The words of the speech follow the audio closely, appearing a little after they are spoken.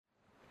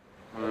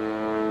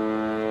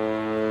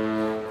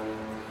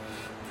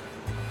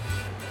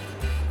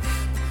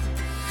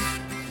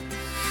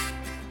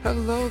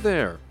Hello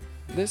there.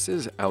 This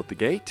is Out the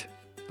Gate,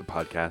 the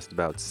podcast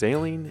about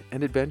sailing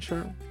and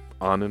adventure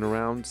on and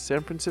around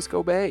San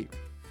Francisco Bay.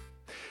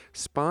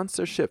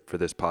 Sponsorship for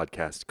this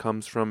podcast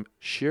comes from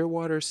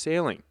Shearwater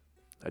Sailing,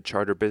 a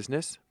charter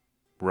business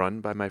run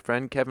by my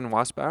friend Kevin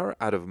Wasbauer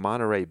out of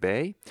Monterey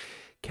Bay.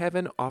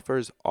 Kevin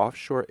offers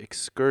offshore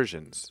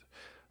excursions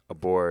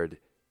aboard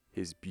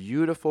his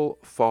beautiful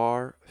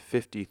FAR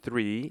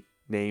 53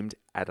 named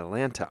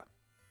Atalanta.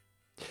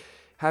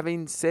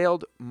 Having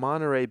sailed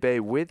Monterey Bay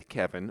with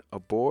Kevin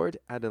aboard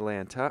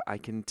Atalanta, I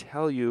can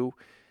tell you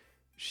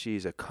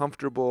she's a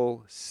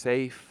comfortable,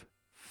 safe,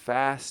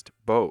 fast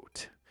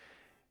boat.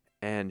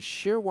 And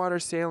Shearwater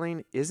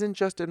Sailing isn't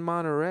just in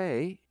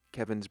Monterey.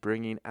 Kevin's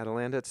bringing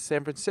Atalanta to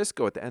San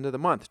Francisco at the end of the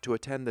month to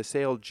attend the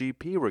Sail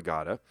GP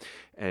regatta,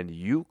 and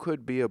you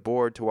could be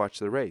aboard to watch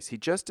the race. He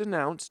just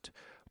announced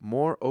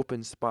more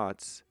open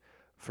spots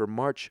for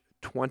March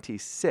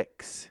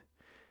 26.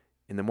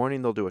 In the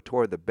morning, they'll do a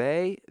tour of the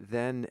bay,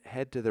 then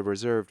head to the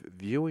reserved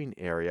viewing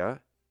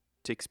area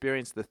to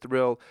experience the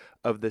thrill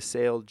of the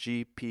Sail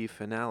GP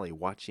finale,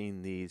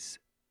 watching these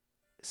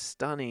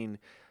stunning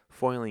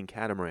foiling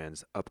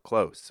catamarans up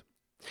close.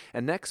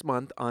 And next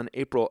month, on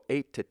April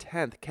 8th to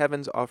 10th,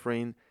 Kevin's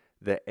offering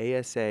the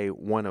ASA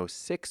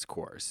 106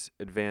 course,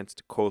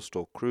 Advanced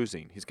Coastal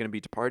Cruising. He's going to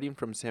be departing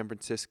from San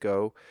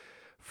Francisco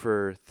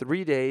for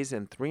 3 days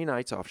and 3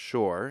 nights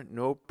offshore.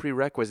 No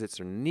prerequisites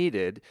are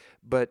needed,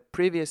 but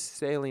previous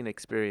sailing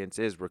experience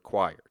is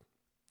required.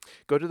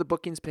 Go to the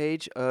bookings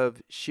page of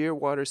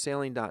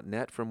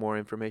shearwatersailing.net for more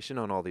information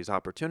on all these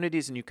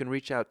opportunities, and you can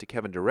reach out to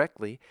Kevin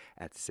directly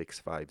at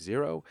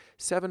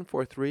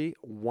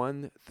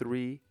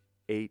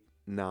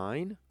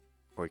 650-743-1389,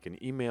 or you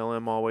can email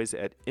him always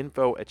at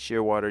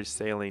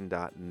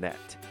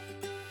info@shearwatersailing.net.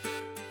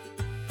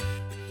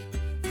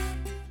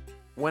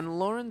 When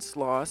Lauren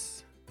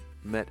Sloss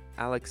met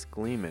Alex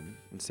Gleeman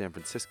in San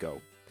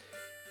Francisco,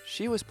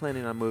 she was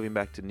planning on moving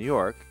back to New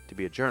York to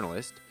be a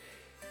journalist.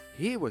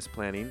 He was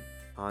planning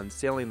on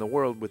sailing the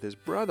world with his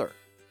brother.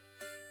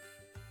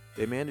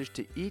 They managed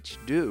to each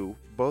do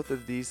both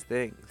of these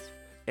things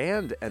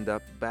and end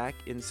up back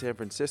in San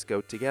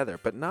Francisco together,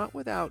 but not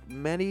without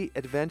many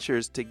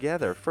adventures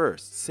together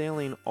first,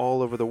 sailing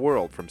all over the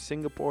world, from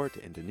Singapore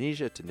to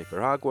Indonesia to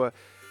Nicaragua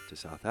to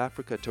South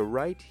Africa to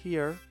right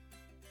here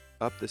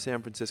up the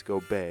San Francisco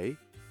Bay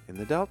in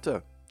the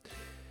Delta.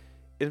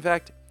 In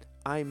fact,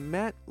 I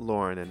met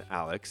Lauren and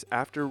Alex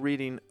after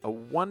reading a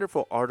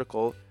wonderful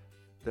article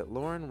that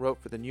Lauren wrote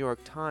for the New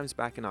York Times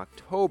back in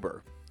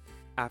October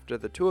after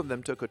the two of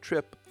them took a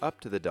trip up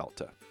to the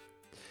Delta.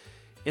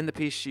 In the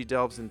piece, she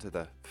delves into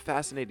the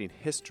fascinating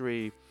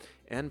history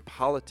and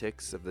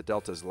politics of the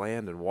Delta's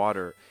land and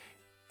water,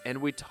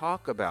 and we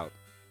talk about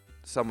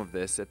some of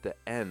this at the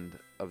end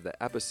of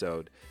the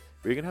episode.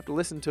 You're going to have to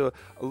listen to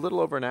a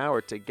little over an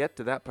hour to get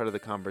to that part of the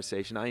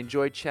conversation. I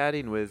enjoyed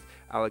chatting with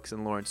Alex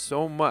and Lauren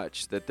so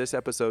much that this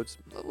episode's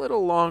a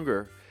little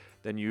longer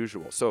than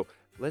usual. So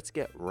let's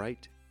get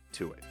right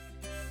to it.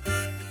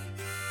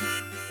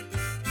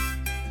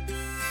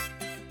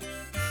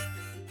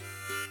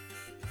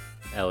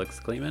 Alex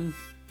Gleeman,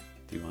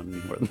 do you want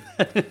any more than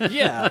that?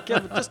 Yeah,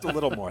 give just a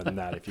little more than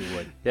that if you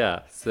would.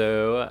 Yeah,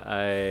 so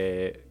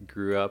I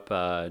grew up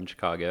in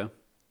Chicago,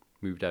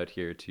 moved out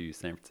here to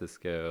San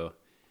Francisco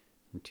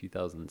in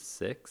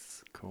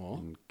 2006. Cool.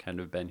 And kind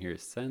of been here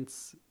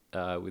since,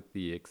 with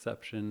the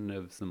exception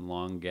of some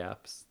long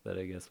gaps that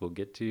I guess we'll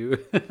get to.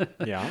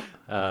 Yeah.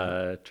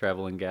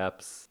 Traveling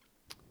gaps.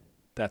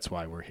 That's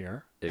why we're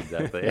here.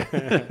 Exactly.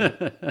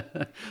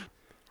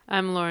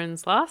 I'm Lauren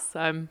Sloss.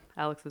 I'm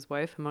Alex's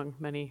wife, among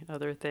many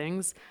other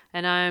things.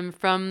 And I'm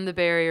from the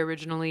Bay Area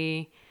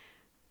originally,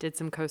 did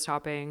some coast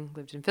hopping,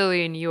 lived in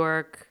Philly and New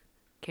York,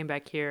 came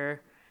back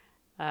here.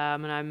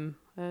 And I'm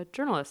a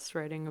journalist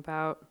writing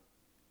about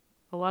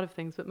a lot of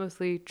things, but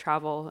mostly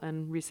travel,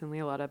 and recently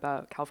a lot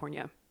about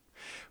California.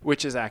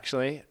 Which is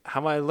actually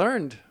how I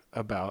learned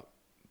about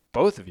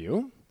both of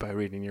you, by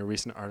reading your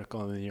recent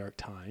article in the New York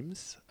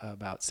Times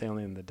about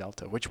sailing in the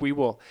Delta, which we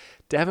will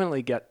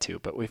definitely get to,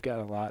 but we've got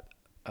a lot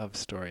of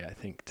story, I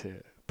think,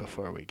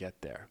 before we get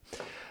there.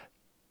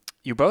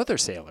 You both are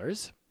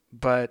sailors,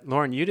 but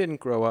Lauren, you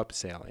didn't grow up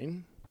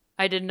sailing.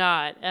 I did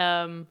not.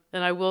 And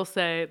I will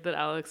say that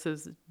Alex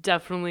is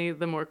definitely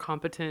the more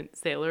competent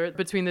sailor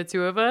between the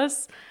two of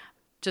us,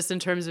 just in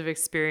terms of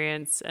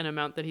experience and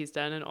amount that he's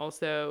done, and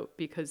also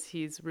because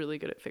he's really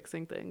good at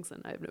fixing things,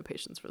 and I have no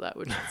patience for that,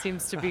 which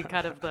seems to be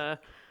kind of the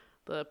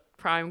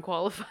prime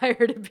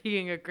qualifier to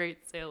being a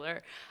great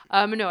sailor.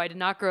 No, I did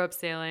not grow up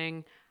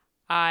sailing.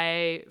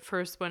 I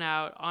first went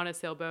out on a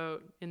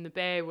sailboat in the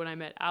bay when I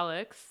met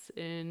Alex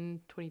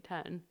in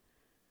 2010,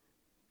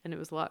 and it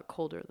was a lot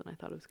colder than I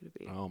thought it was going to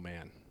be. Oh,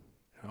 man.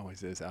 It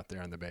always is out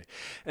there on the bay.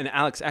 And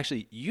Alex,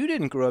 actually, you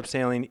didn't grow up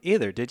sailing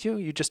either, did you?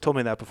 You just told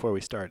me that before we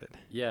started.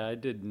 Yeah, I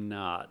did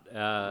not.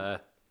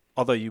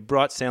 Although you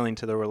brought sailing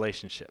to the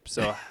relationship.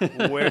 So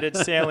where did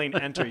sailing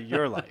enter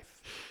your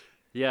life?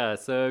 Yeah,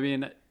 so I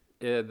mean,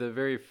 the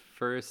very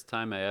first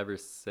time I ever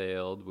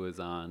sailed was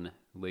on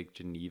Lake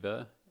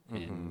Geneva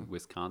in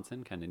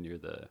Wisconsin, kind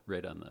of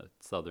right on the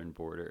southern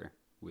border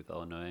with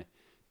Illinois.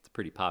 It's a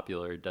pretty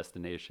popular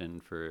destination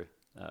for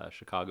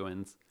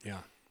Chicagoans. Yeah.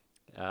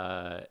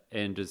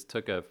 And just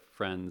took a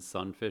friend's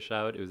sunfish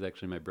out. It was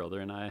actually my brother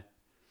and I.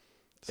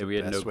 It's And the we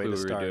had no best way clue to what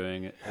we were start.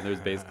 doing. And there was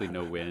basically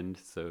no wind,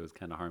 so it was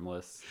kind of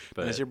harmless.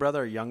 But Is your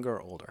brother younger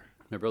or older?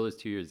 my brother's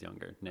 2 years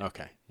younger, Nick.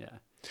 Okay. Yeah.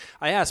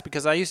 I asked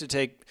because I used to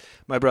take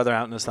my brother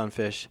out in a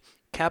sunfish,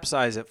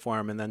 capsize it for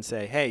him, and then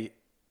say, hey,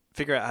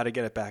 figure out how to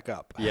get it back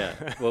up. Yeah.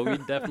 Well, we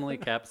definitely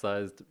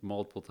capsized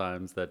multiple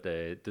times that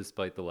day,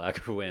 despite the lack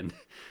of wind.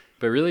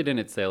 But really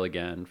didn't sail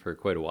again for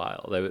quite a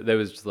while. That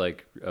was just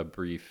like a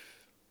brief,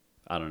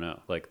 I don't know,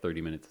 like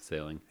 30 minutes of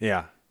sailing.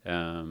 Yeah.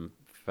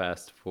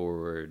 Fast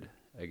forward,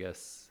 I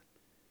guess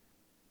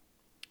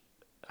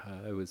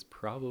I was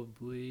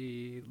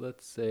probably,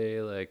 let's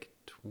say, like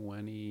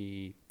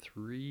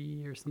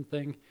 23 or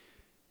something,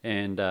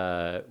 and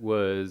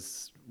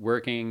was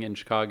working in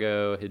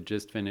Chicago, had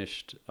just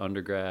finished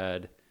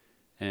undergrad,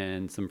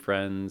 and some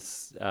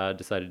friends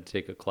decided to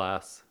take a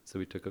class. So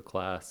we took a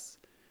class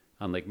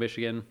on Lake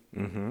Michigan.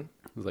 Mm-hmm.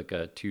 It was like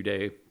a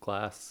 2-day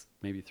class,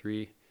 maybe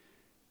 3.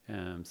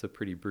 So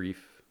pretty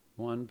brief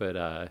one,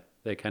 but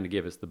they kind of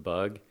gave us the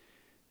bug.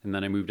 And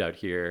then I moved out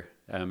here,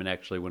 and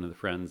actually one of the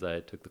friends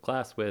I took the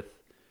class with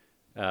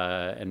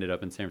ended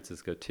up in San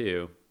Francisco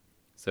too.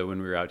 So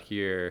when we were out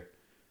here,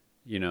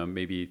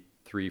 maybe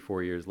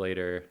 3-4 years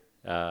later,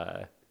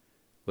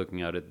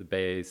 looking out at the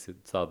bay,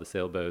 saw the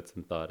sailboats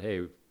and thought,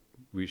 hey,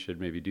 we should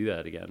maybe do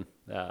that again.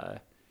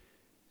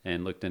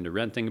 And looked into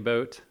renting a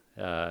boat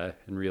and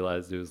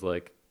realized it was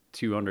like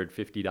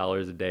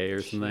 $250 a day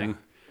or something. Yeah.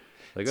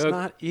 Like, It's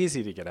not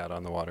easy to get out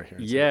on the water here.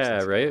 in San yeah,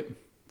 Francisco. right.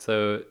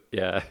 So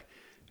yeah,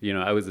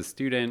 I was a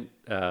student.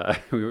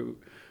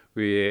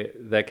 We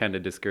that kind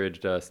of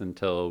discouraged us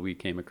until we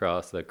came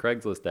across a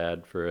Craigslist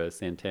ad for a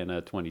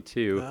Santana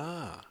 22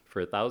 Ah.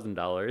 for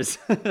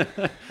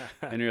 $1,000,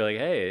 and you're like,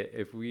 hey,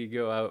 if we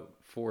go out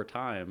 4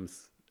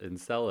 times and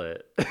sell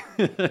it,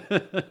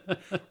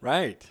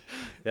 Right.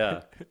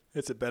 yeah,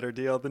 It's a better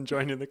deal than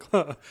joining the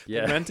club.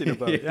 yeah, Than renting a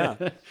boat.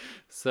 Yeah.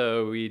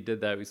 So we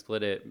did that. We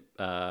split it.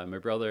 My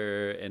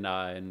brother and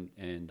I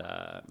and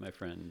my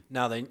friend.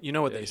 Now you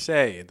know what they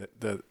say that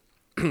the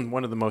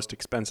one of the most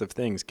expensive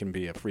things can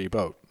be a free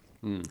boat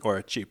or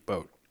a cheap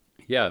boat.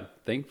 Yeah,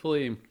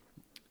 thankfully,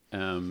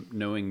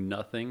 knowing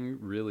nothing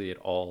really at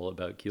all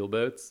about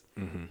keelboats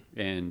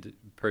and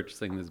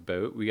purchasing this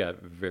boat, we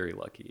got very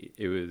lucky.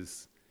 It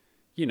was,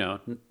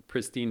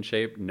 pristine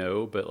shape,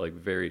 no, but like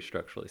very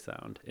structurally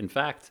sound. In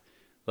fact,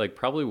 like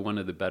probably one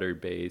of the better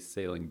bay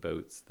sailing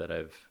boats that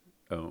I've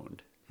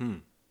owned.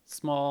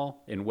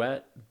 Small and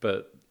wet,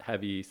 but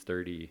heavy,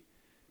 sturdy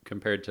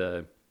compared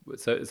to.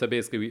 So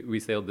basically, we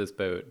sailed this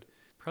boat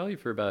probably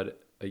for about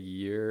a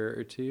year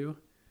or two,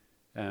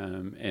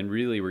 and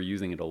really we're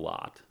using it a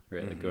lot,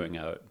 right? Like going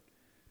out,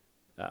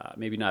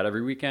 maybe not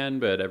every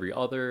weekend, but every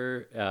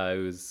other.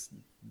 It was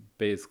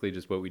basically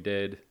just what we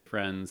did,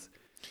 friends.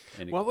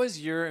 And What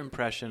was your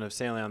impression of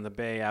sailing on the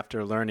bay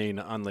after learning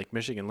on Lake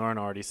Michigan? Lauren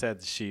already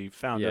said she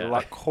found it a Yeah.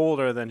 lot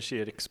colder than she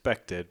had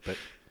expected, but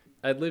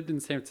I'd lived in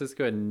San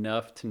Francisco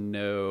enough to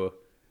know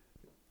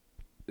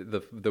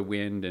the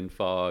wind and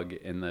fog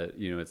and that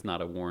it's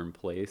not a warm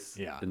place.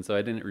 Yeah. And so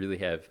I didn't really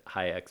have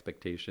high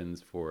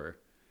expectations for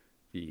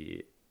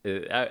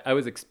I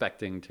was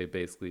expecting to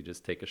basically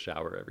just take a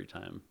shower every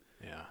time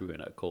yeah. we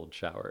went a cold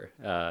shower,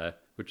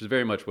 which is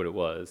very much what it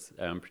was.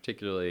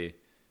 Particularly,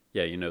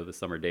 the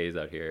summer days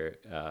out here.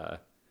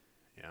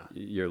 Yeah.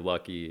 You're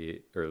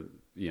lucky, or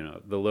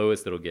the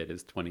lowest it'll get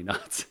is 20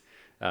 knots.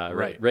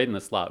 Right. Right in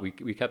the slot. We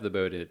kept the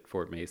boat at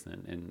Fort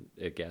Mason and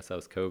at Gas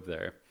House Cove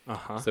there.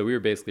 Uh-huh. So we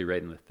were basically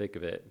right in the thick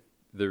of it.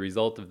 The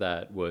result of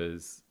that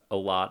was a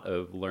lot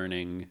of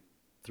learning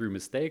through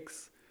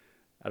mistakes.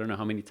 I don't know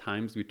how many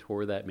times we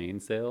tore that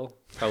mainsail.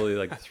 Probably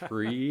like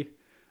 3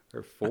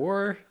 or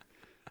 4.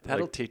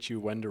 That'll teach you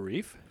when to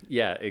reef.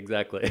 Yeah,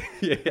 exactly.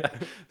 Yeah.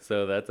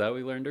 So that's how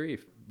we learned to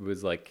reef. It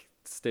was like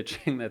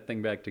stitching that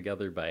thing back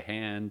together by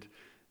hand.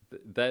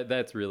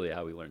 That's really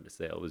how we learned to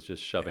sail, was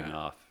just shoving Yeah.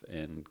 off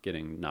and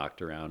getting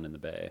knocked around in the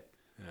bay.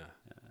 Yeah.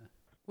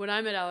 When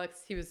I met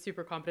Alex, he was a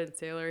super competent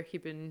sailor.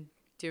 He'd been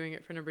doing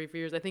it for a number of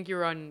years. I think you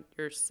were on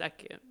your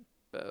second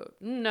boat.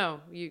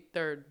 No, you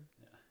third.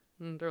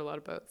 There are a lot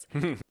of boats.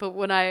 But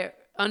when I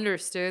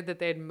understood that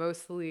they'd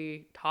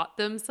mostly taught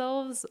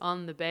themselves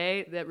on the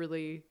bay, that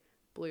really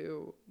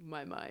blew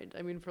my mind.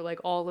 I mean, for like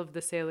all of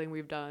the sailing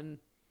we've done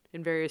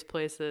in various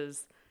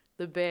places,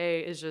 the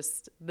bay is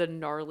just the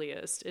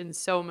gnarliest in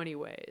so many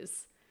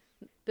ways.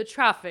 The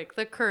traffic,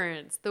 the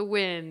currents, the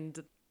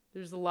wind,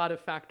 there's a lot of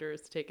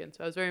factors to take in.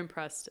 So I was very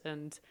impressed,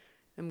 and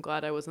I'm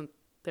glad I wasn't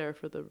there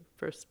for the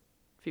first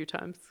few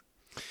times.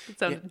 It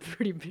sounded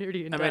pretty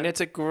intense. I mean,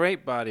 it's a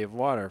great body of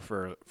water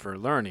for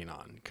learning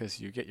on because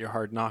you get your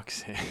hard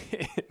knocks in.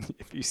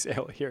 If you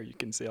sail here, you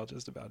can sail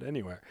just about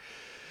anywhere.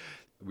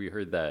 We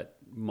heard that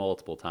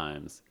multiple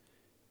times,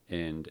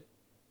 and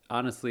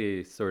honestly,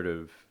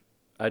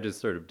 I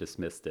just sort of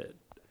dismissed it.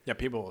 Yeah,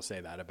 people will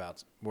say that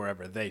about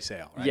wherever they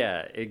sail, right?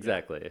 Yeah,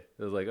 exactly. It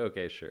was like,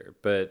 okay, sure.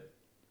 But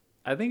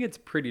I think it's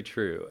pretty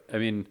true. I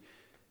mean,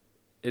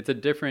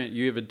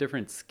 you have a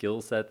different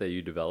skill set that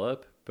you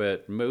develop,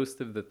 but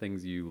most of the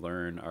things you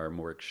learn are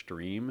more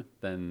extreme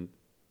than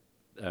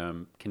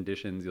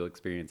conditions you'll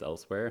experience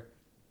elsewhere.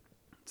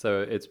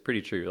 So it's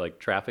pretty true. Like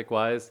traffic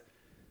wise,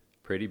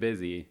 pretty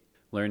busy.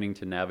 Learning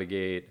to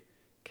navigate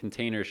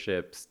container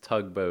ships,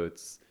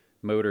 tugboats,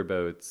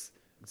 motorboats,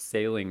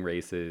 sailing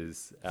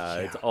races.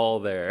 It's all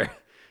there.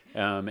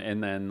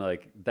 And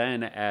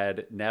then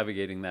add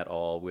navigating that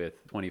all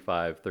with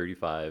 25,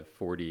 35,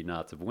 40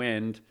 knots of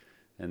wind.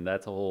 And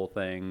that's a whole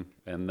thing.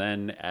 And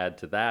then add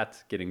to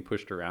that getting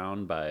pushed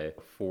around by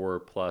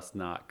 4+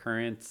 knot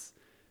currents.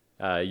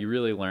 You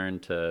really learn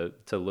to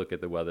look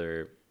at the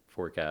weather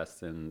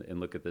forecasts and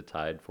look at the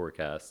tide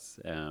forecasts.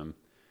 And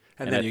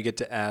then you get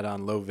to add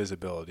on low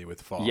visibility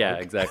with fog. Yeah,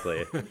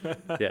 exactly.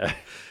 Yeah.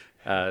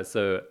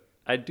 So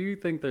I do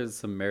think there's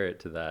some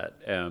merit to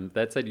that.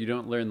 That said, you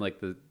don't learn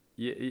like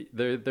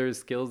there's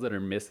skills that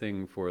are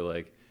missing for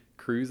like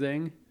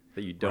cruising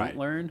that you don't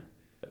learn.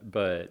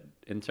 But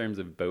in terms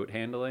of boat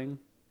handling,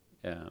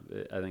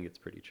 I think it's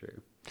pretty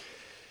true.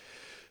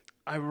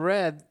 I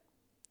read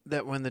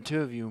that when the two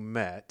of you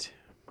met,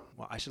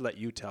 well, I should let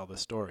you tell the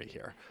story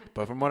here.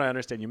 But from what I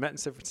understand, you met in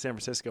San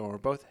Francisco and were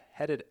both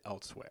headed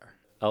elsewhere.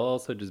 I'll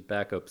also just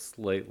back up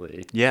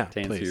slightly to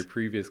answer your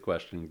previous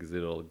question because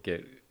it'll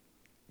get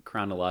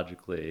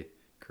chronologically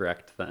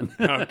correct then.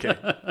 Okay.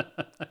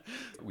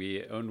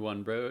 We owned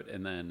one boat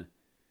and then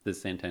the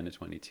Santana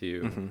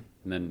 22. Mm-hmm. And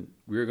then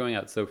we were going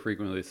out so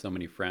frequently with so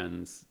many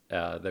friends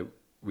that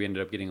we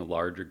ended up getting a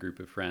larger group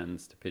of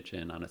friends to pitch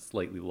in on a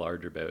slightly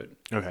larger boat.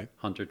 Okay.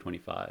 Hunter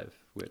 25,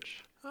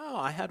 which... Oh,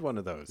 I had one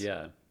of those.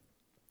 Yeah.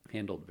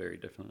 Handled very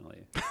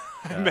differently.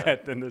 I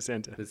bet than the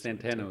Santana. The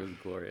Santana was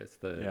glorious.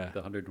 The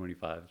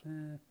 125.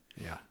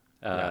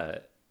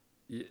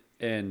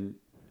 And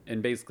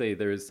basically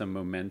there is some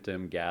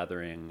momentum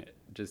gathering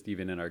just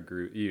even in our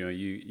group. You know,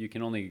 you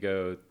can only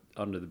go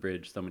under the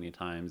bridge so many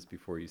times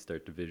before you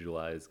start to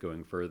visualize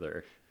going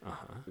further.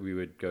 We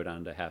would go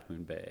down to Half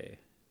Moon Bay.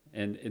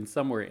 And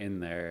somewhere in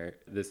there,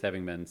 this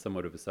having been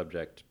somewhat of a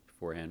subject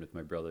beforehand with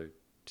my brother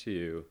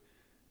too,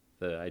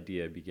 the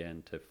idea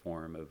began to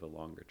form of a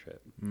longer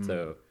trip.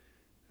 So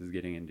this is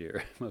getting into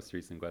your most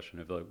recent question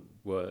of like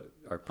what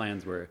our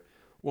plans were.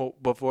 Well,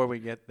 before we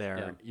get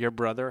there, your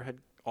brother had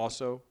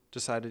also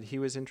decided he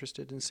was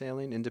interested in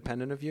sailing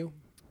independent of you?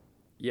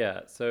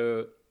 Yeah,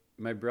 so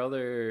my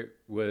brother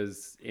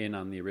was in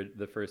on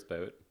the first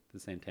boat, the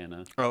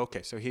Santana. Oh,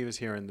 okay. So he was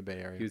here in the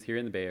Bay Area. He was here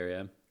in the Bay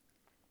Area.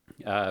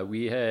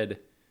 We had,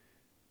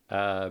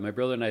 my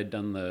brother and I had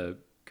done the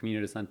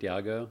Camino de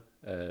Santiago,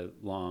 a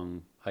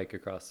long hike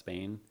across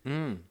Spain.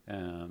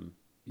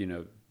 You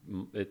know,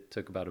 it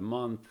took about a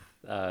month.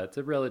 It's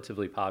a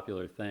relatively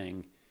popular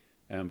thing,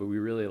 but we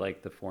really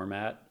liked the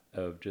format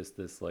of just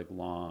this like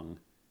long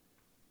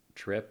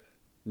trip,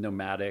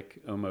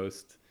 nomadic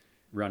almost,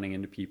 running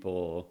into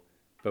people,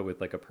 but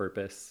with like a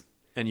purpose.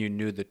 And you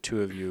knew the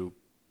two of you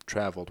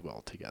traveled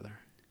well together.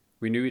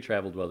 We knew we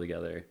traveled well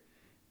together.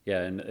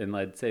 Yeah, and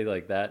I'd say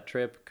like that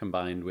trip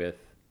combined with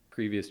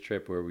previous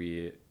trip where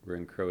we were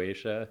in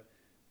Croatia,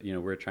 you know,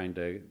 we're trying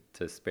to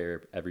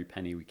spare every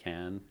penny we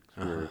can.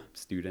 We're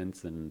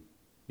students and,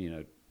 you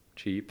know,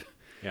 cheap.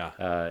 Yeah.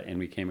 And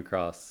we came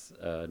across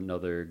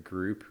another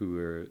group who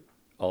were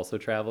also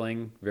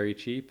traveling very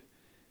cheap.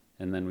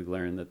 And then we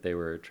learned that they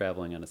were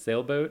traveling on a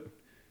sailboat.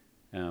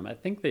 I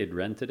think they'd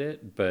rented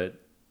it, but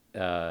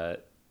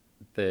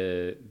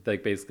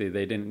basically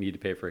they didn't need to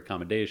pay for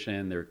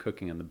accommodation. They were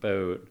cooking on the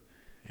boat.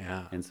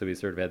 Yeah. And so we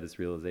sort of had this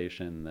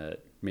realization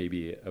that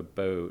maybe a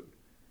boat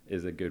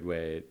is a good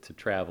way to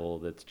travel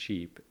that's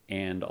cheap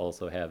and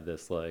also have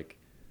this like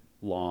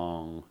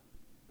long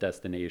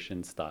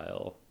destination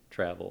style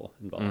travel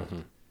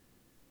involved.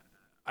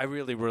 I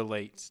really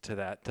relate to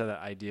that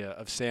idea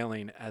of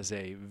sailing as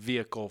a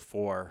vehicle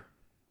for,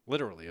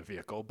 literally a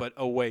vehicle, but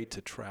a way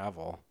to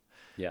travel.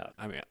 Yeah.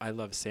 I mean, I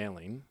love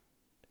sailing,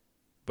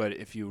 but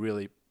if you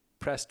really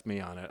pressed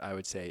me on it, I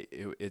would say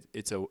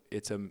it's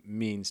a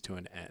means to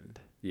an end.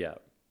 Yeah.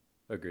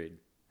 Agreed.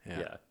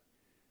 Yeah.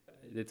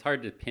 It's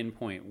hard to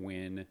pinpoint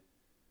when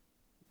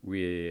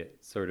we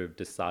sort of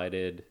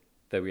decided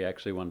that we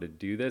actually wanted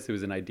to do this. It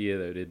was an idea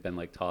that had been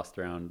like tossed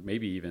around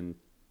maybe even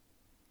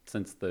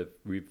since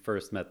we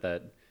first met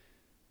that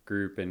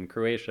group in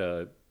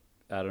Croatia.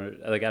 I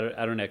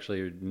don't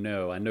actually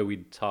know. I know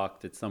we'd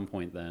talked at some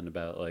point then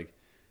about like,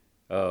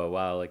 oh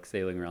wow, like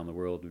sailing around the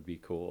world would be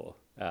cool.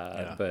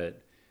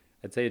 But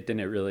I'd say it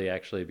didn't really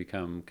actually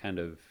become kind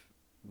of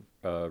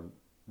a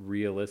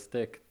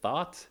realistic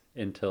thought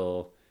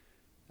until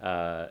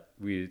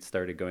we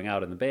started going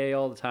out in the bay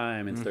all the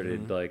time and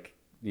started like,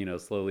 you know,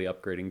 slowly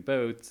upgrading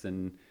boats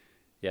and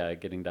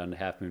getting down to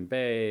Half Moon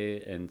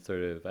Bay, and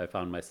sort of I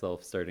found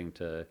myself starting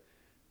to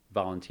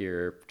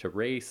volunteer to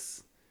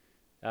race,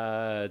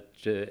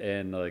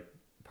 and like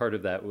part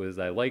of that was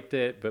I liked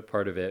it, but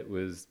part of it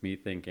was me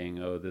thinking,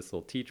 oh, this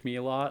will teach me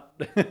a lot.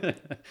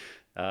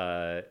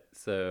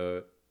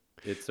 So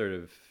it sort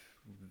of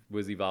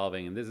was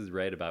evolving, and this is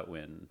right about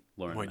when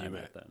Lauren When and I you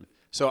met then.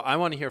 So I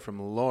want to hear from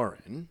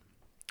Lauren.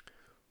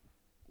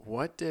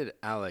 What did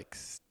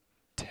Alex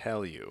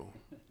tell you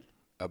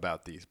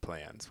about these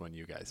plans when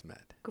you guys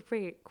met?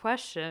 Great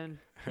question.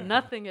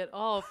 Nothing at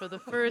all for the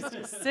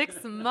first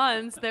 6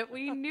 months that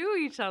we knew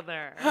each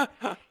other.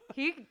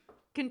 He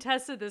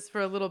contested this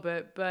for a little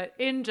bit, but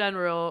in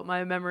general,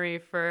 my memory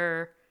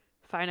for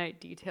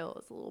finite detail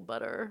is a little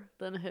better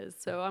than his.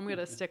 So I'm going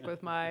to stick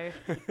with my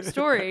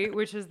story,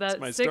 which is that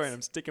That's my story, and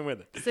I'm sticking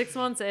with it. 6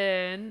 months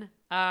in,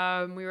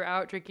 we were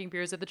out drinking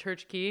beers at the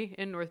Church Key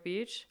in North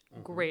Beach.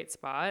 Great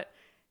spot.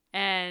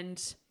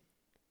 And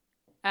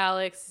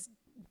Alex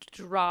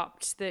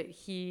dropped that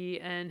he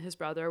and his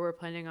brother were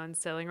planning on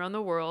sailing around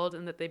the world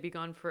and that they'd be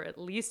gone for at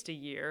least a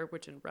year,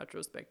 which in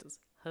retrospect is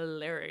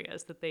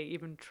hilarious that they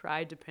even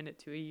tried to pin it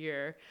to a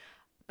year.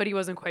 But he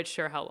wasn't quite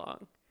sure how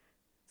long.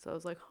 So I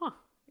was like,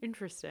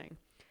 interesting.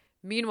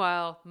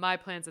 Meanwhile, my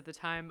plans at the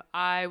time,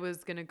 I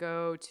was going to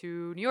go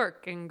to New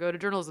York and go to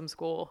journalism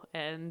school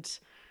and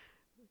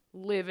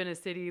live in a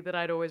city that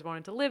I'd always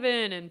wanted to live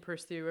in and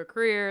pursue a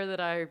career that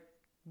I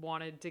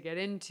wanted to get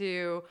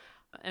into.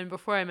 And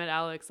before I met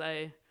Alex,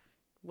 I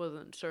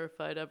wasn't sure if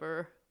I'd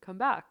ever come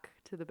back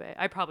to the Bay.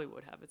 I probably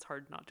would have. It's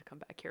hard not to come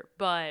back here.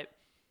 But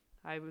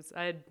I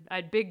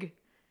had big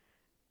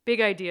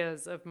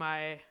ideas of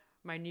my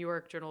New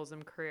York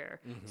journalism career.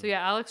 So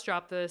yeah, Alex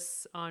dropped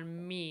this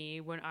on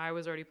me when I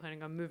was already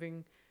planning on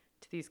moving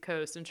to the East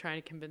Coast and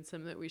trying to convince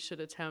him that we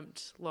should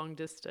attempt long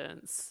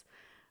distance.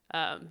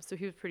 So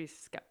he was pretty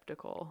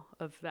skeptical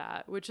of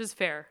that, which is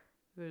fair.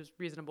 It was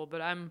reasonable,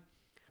 but I'm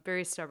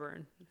very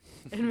stubborn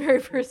and very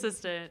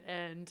persistent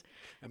and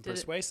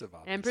persuasive,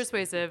 obviously. And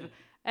persuasive.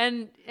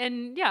 And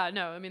yeah,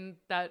 no, I mean,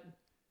 that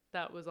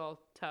was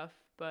all tough,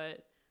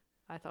 but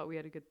I thought we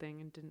had a good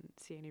thing and didn't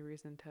see any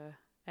reason to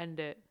end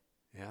it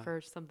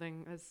for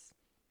something as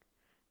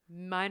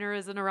minor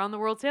as an around the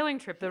world sailing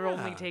trip that will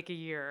only take a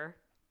year.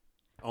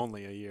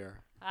 Only a year.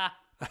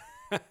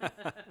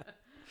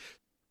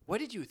 What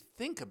did you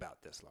think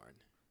about this, Lauren?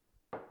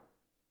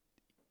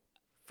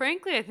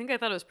 Frankly, I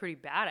thought it was pretty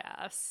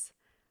badass.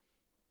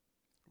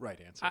 Right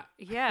answer.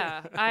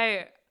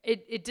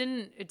 It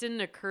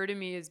didn't occur to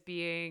me as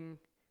being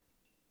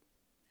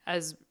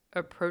as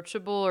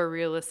approachable or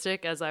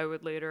realistic as I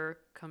would later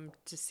come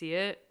to see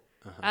it.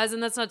 As in,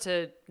 that's not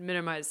to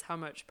minimize how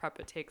much prep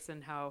it takes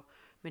and how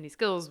many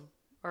skills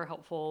are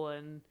helpful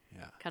and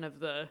kind of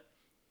the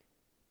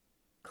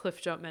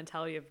cliff jump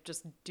mentality of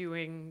just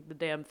doing the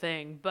damn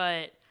thing.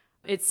 But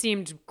it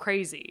seemed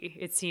crazy.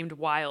 It seemed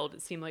wild.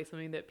 It seemed like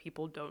something that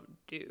people don't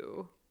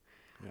do.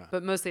 Yeah.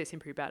 But mostly it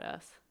seemed pretty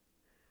badass.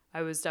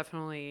 I was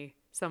definitely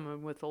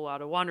someone with a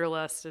lot of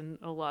wanderlust and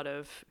a lot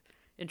of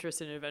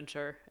interest in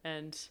adventure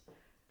and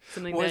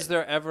something. Was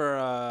there ever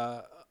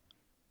a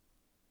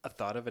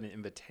thought of an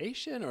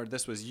invitation, or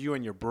this was you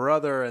and your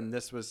brother and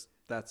that's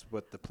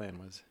what the plan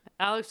was?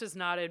 Alex just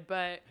nodded,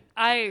 but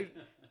I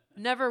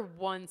never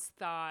once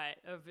thought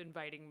of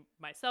inviting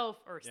myself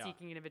or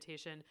seeking an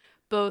invitation,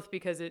 both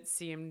because it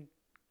seemed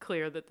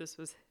clear that this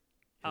was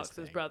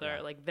Alex's brother,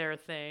 like their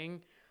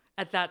thing.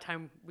 At that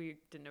time, we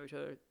didn't know each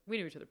other. We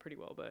knew each other pretty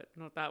well, but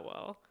not that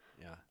well.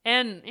 Yeah.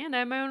 And I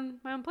had my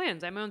own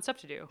plans. I had my own stuff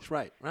to do.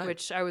 Right.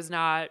 Which I was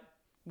not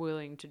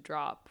willing to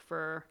drop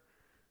for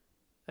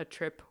a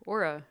trip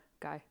or a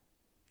guy.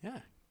 Yeah.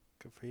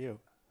 Good for you.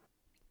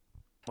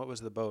 What was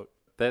the boat?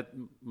 That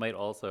might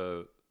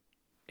also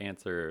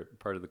answer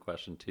part of the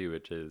question too,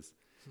 which is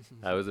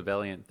I was a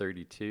Valiant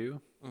 32,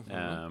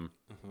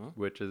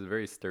 which is a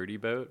very sturdy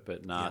boat,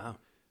 but not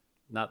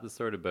the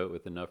sort of boat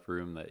with enough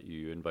room that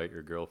you invite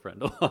your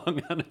girlfriend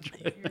along on a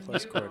trip.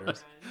 Close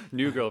quarters.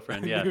 New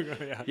girlfriend,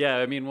 yeah. Yeah,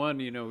 I mean, one,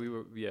 we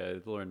were,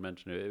 Lauren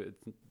mentioned it.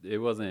 It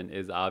wasn't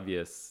as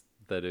obvious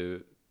that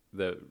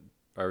that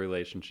our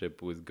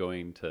relationship was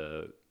going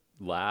to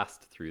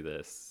last through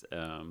this.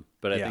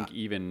 But I think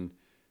even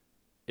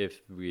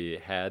if we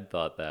had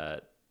thought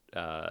that,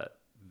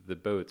 the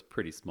boat's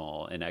pretty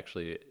small. And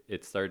actually,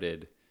 it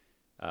started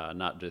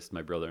not just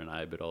my brother and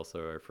I, but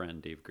also our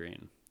friend Dave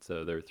Green.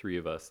 So there are 3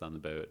 of us on the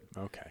boat.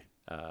 Okay.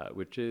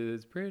 Which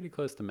is pretty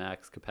close to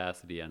max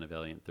capacity on a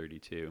Valiant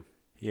 32.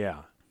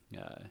 Yeah.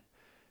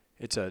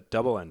 It's a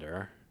double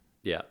ender.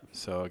 Yeah.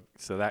 So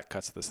that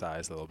cuts the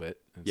size a little bit.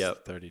 It's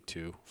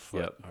 32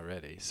 foot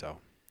already. So.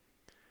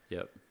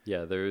 Yep.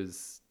 Yeah.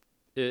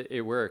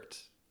 It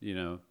worked,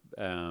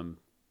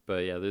 but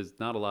yeah, there's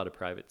not a lot of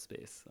private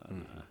space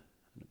on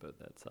a boat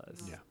that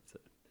size. Yeah. So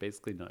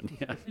basically none.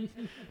 Yeah.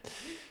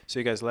 So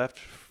you guys left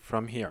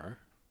from here.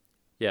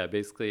 Yeah,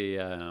 basically,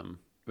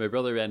 my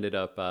brother ended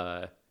up,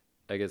 I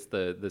guess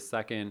the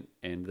second,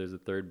 and there's a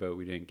third boat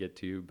we didn't get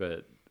to,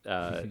 but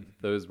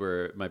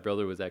my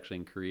brother was actually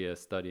in Korea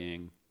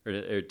studying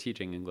or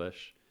teaching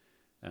English,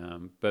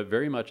 but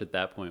very much at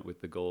that point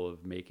with the goal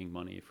of making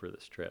money for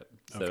this trip.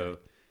 So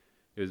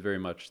it was very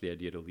much the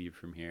idea to leave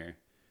from here.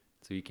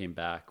 So he came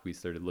back, we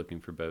started looking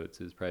for boats.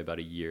 It was probably about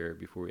a year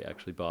before we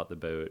actually bought the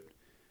boat.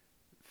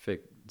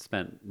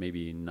 Spent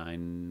maybe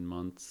 9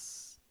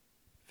 months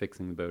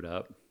fixing the boat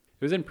up.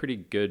 It was in pretty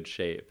good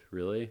shape,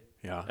 really.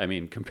 Yeah. I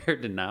mean,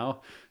 compared to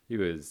now, he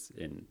was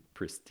in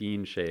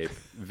pristine shape,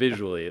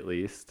 visually at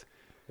least.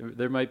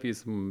 There might be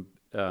some,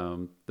 there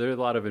are a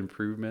lot of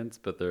improvements,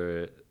 but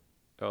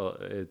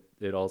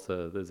it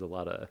also, there's a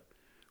lot of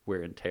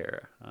wear and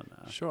tear on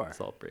Sure.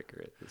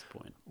 Saltbreaker at this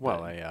point. Well,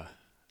 But,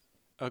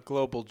 a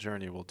global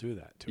journey will do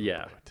that too.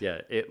 yeah,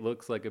 it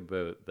looks like a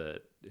boat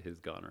that has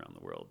gone around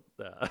the world.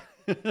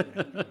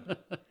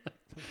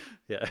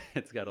 Yeah,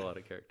 it's got a lot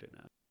of character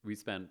now. We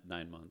spent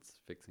 9 months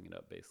fixing it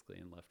up basically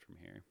and left from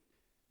here.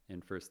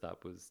 And first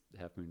stop was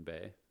Half Moon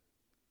Bay.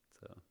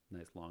 So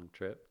nice long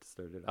trip to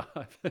start it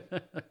off.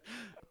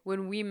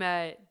 When we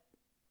met,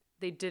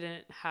 they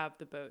didn't have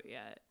the boat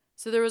yet.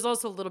 So there was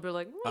also a little bit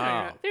like,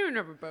 they don't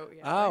have a boat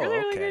yet. Oh, Like, are they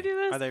really okay. gonna do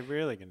this? Are they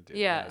really going to do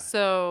Yeah. that?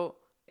 So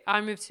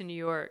I moved to New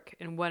York,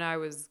 and when I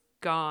was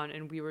gone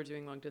and we were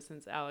doing long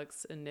distance,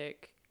 Alex and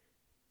Nick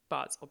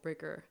bought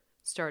Saltbreaker,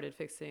 started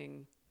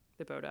fixing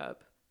the boat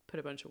up, put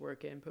a bunch of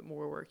work in, put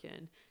more work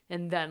in,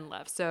 and then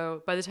left.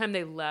 So by the time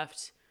they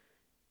left,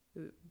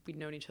 we'd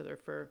known each other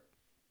for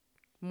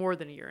more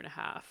than a year and a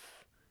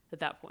half at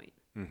that point.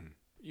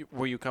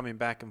 Were you coming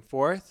back and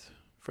forth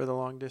for the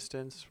long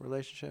distance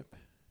relationship?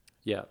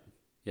 Yeah.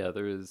 There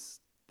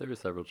were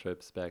several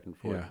trips back and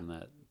forth Yeah. in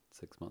that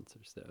 6 months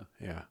or so.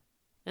 Yeah.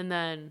 And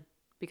then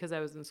because I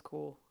was in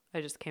school,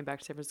 I just came back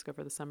to San Francisco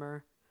for the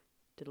summer,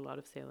 did a lot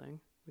of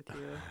sailing with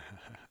you,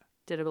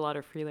 did a lot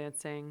of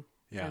freelancing,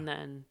 Yeah. and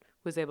then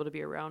was able to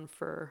be around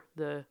for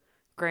the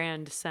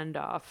grand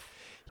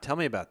send-off. Tell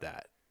me about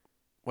that.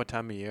 What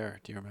time of year?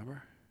 Do you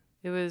remember?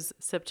 It was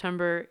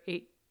September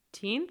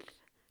 18th,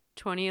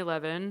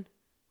 2011,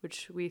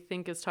 which we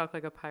think is Talk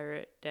Like a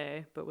Pirate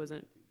Day, but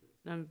wasn't.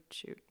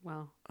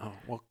 Well, Oh,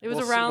 well, it was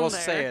we'll around we'll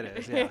there. say it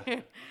is,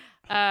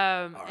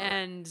 yeah.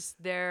 And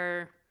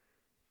their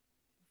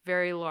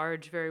very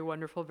large, very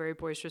wonderful, very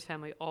boisterous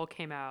family all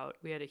came out.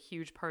 We had a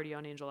huge party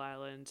on Angel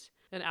Island.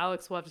 And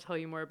Alex will have to tell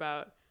you more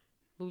about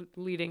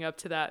leading up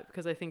to that,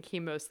 because I think he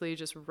mostly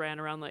just ran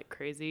around like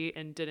crazy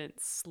and didn't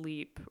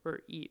sleep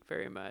or eat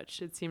very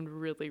much. It seemed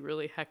really,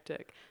 really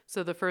hectic.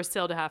 So the first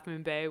sail to Half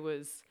Moon Bay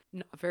was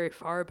not very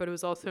far, but it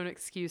was also an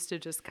excuse to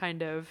just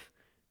kind of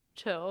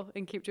chill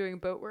and keep doing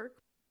boat work.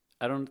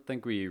 I don't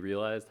think we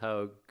realized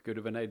how good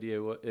of an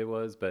idea it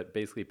was, but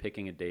basically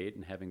picking a date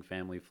and having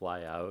family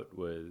fly out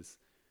was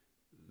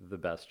the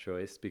best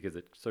choice because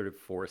it sort of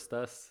forced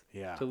us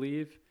to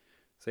leave.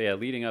 So yeah,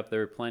 leading up, there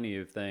were plenty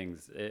of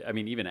things. I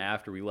mean, even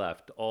after we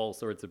left, all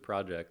sorts of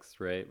projects,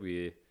 right?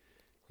 You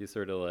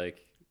sort of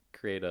like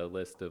create a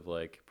list of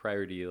like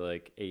priority,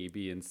 like A,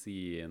 B, and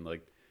C, and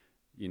like,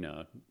 you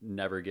know,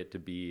 never get to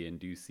B and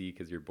do C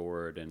because you're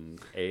bored, and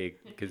A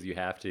because you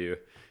have to.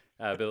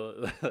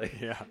 But like,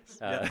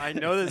 I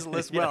know this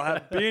list well.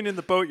 I'm being in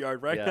the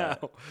boatyard right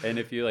now. And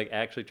if you like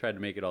actually tried to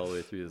make it all the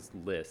way through this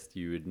list,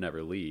 you would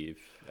never leave.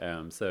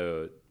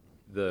 So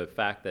the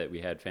fact that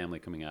we had family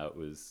coming out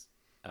was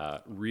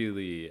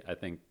really, I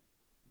think,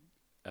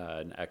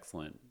 an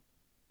excellent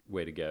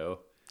way to go.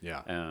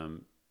 Yeah.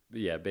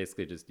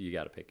 Basically just, you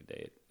got to pick a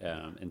date.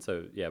 And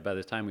so, yeah, by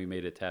the time we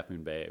made it to Half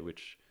Moon Bay,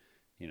 which,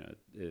 you know,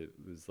 it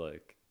was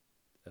like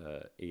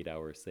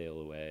 8-hour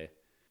sail away,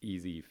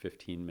 easy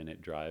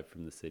 15-minute drive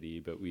from the city,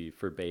 but we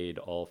forbade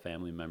all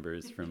family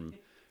members from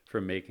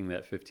making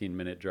that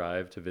 15-minute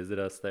drive to visit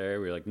us there.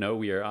 We were like, no,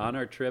 we are on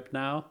our trip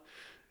now.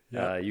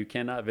 You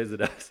cannot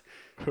visit us.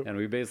 And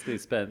we basically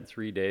spent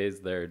 3 days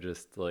there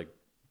just like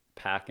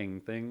packing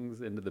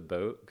things into the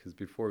boat, because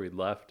before we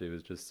left, it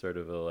was just sort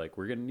of a like,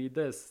 we're gonna need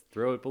this,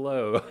 throw it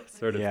below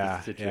sort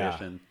of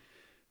situation.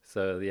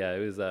 So yeah, it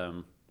was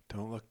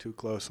don't look too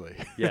closely.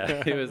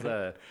 it was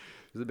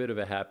a bit of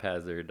a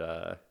haphazard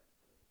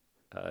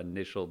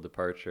initial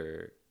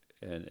departure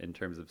in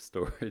terms of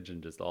storage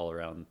and just all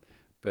around,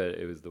 but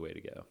it was the way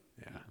to go.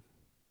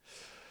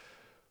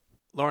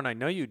 Lauren, I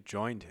know you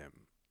joined him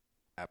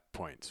at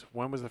points.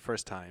 When was the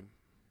first time?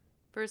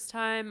 First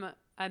time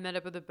I met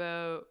up with a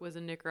boat was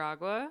in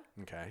Nicaragua.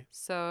 Okay.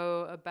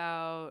 So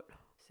about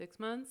 6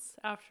 months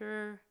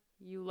after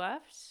you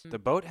left. The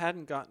boat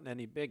hadn't gotten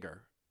any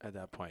bigger at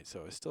that point,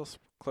 so it was still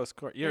close.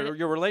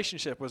 Your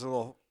relationship was a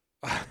little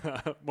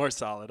more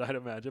solid, I'd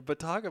imagine. But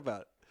talk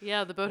about.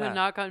 Yeah, the boat had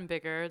not gotten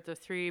bigger. The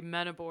 3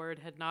 men aboard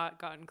had not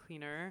gotten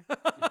cleaner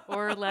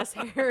or less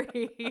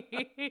hairy.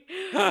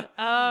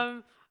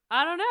 I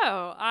don't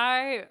know.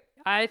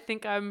 I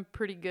think I'm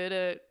pretty good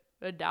at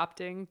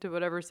adapting to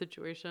whatever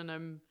situation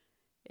I'm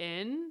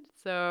in.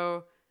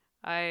 So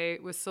I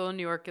was still in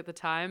New York at the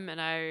time, and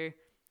I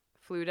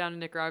flew down to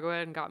Nicaragua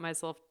and got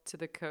myself to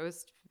the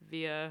coast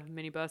via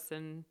minibus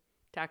and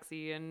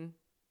taxi and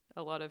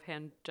a lot of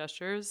hand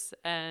gestures.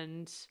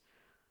 And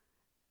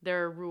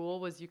their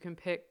rule was you can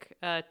pick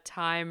a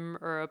time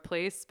or a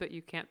place, but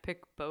you can't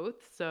pick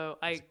both. So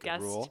I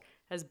guessed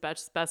as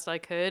best I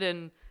could,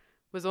 and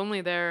was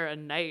only there a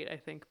night, I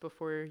think,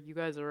 before you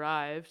guys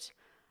arrived.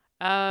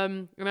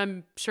 And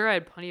I'm sure I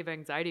had plenty of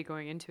anxiety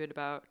going into it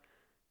about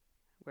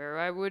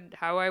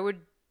how I would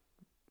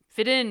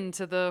fit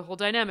into the whole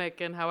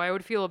dynamic and how I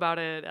would feel about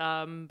it.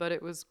 But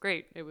it was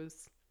great. It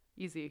was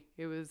easy.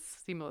 It was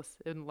seamless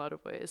in a lot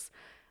of ways.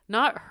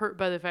 Not hurt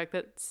by the fact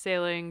that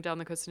sailing down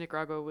the coast of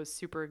Nicaragua was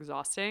super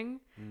exhausting,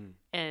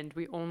 and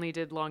we only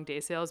did long day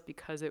sails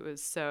because it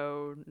was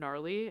so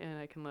gnarly. And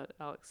I can let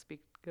Alex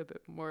speak a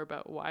bit more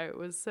about why it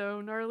was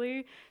so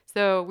gnarly.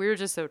 So we were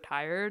just so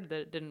tired that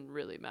it didn't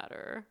really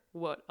matter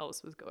what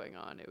else was going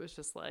on. It was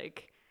just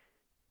like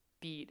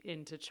beat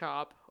into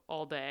chop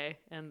all day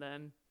and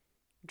then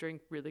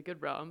drink really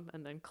good rum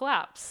and then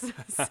collapse.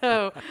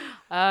 So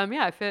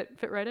yeah, I fit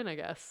right in, I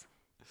guess.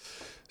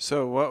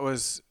 So what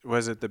was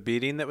it the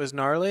beating that was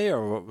gnarly,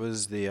 or what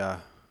was the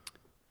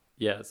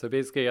Yeah, so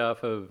basically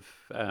off of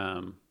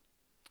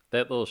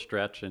that little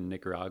stretch in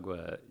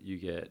Nicaragua, you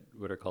get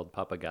what are called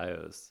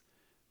papagayos,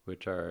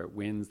 which are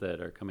winds that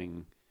are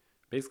coming,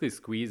 basically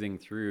squeezing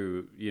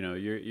through. You know,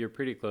 you're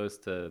pretty close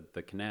to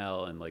the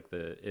canal and like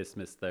the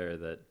isthmus there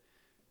that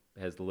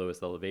has the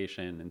lowest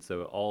elevation, and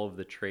so all of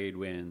the trade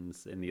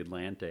winds in the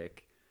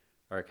Atlantic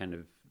are kind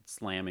of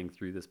slamming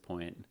through this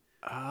point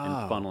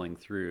and funneling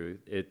through.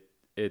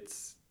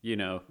 It's you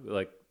know,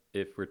 like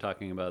if we're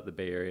talking about the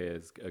Bay Area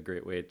is a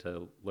great way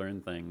to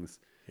learn things.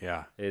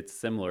 Yeah. It's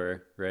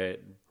similar, right?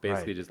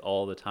 Basically, just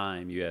all the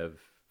time you have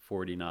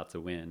 40 knots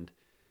of wind.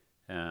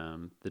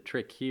 The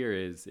trick here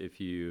is if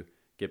you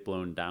get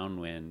blown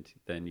downwind,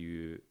 then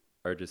you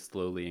are just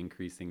slowly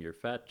increasing your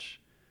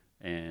fetch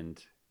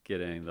and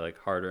getting like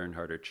harder and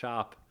harder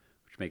chop,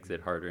 which makes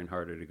it harder and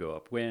harder to go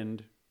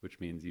upwind, which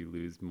means you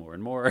lose more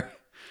and more.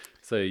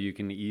 So you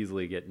can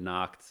easily get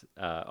knocked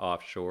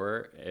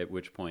offshore, at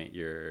which point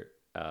you're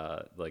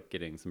like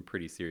getting some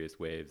pretty serious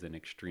waves and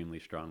extremely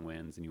strong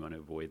winds, and you want to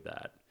avoid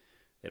that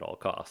at all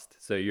costs.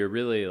 So you're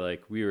really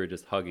like, we were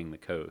just hugging the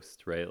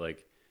coast, right?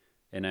 Like,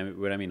 and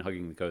when I mean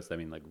hugging the coast, I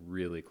mean like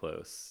really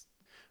close,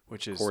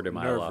 which is quarter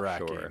mile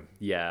nerve-wracking. offshore.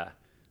 Yeah,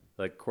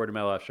 like quarter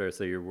mile offshore.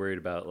 So you're worried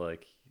about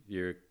like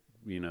you're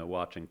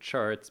watching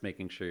charts,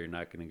 making sure you're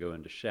not going to go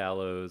into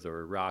shallows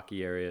or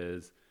rocky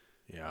areas.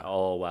 Yeah.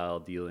 All while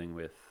dealing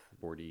with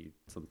 40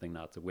 something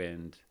knots of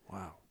wind.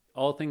 Wow.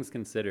 All things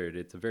considered,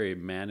 it's a very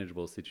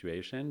manageable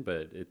situation,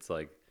 but it's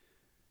like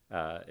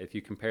if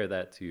you compare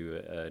that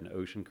to an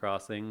ocean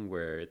crossing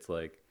where it's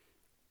like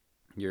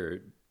your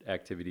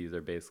activities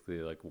are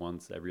basically like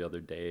once every other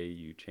day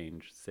you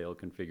change sail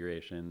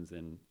configurations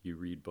and you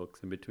read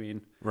books in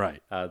between.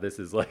 Right. This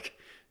is like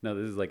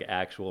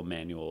actual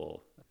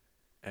manual.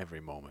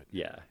 Every moment.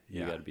 Yeah, you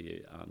Yeah. got to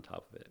be on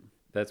top of it.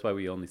 That's why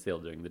we only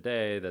sailed during the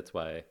day. That's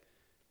why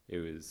it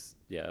was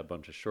a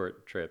bunch of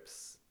short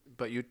trips.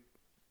 But you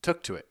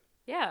took to it.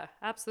 Yeah,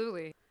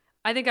 absolutely.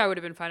 I think I would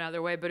have been fine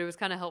either way, but it was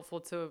kind of helpful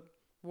to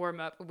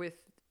warm up with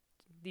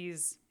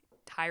these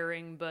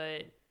tiring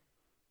but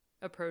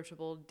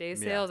approachable day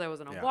sails. I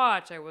wasn't on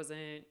watch. I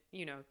wasn't,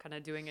 kind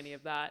of doing any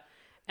of that.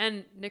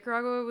 And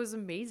Nicaragua was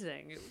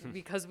amazing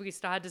because we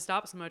had to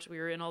stop so much. We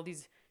were in all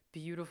these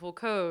beautiful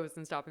coves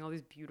and stopping all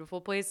these beautiful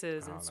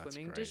places and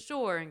swimming to great.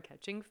 shore and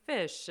catching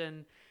fish.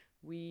 And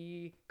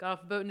we got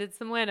off a boat and did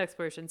some land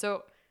exploration.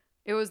 So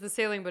it was the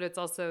sailing, but it's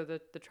also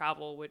the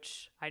travel,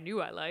 which I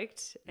knew I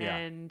liked. Yeah.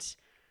 And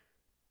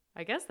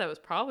I guess that was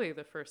probably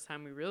the first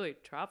time we really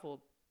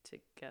traveled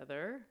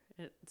together,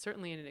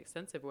 certainly in an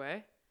extensive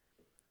way.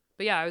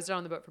 But yeah, I was down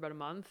on the boat for about a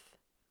month,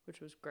 which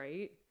was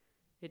great.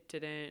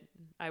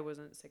 I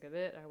wasn't sick of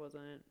it. I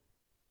wasn't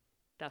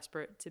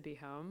desperate to be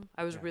home.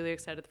 I was really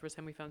excited the first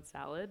time we found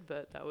salad,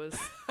 but that was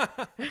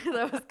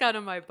that was kind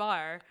of my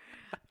bar.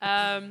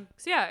 So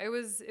yeah, it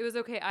was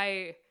okay.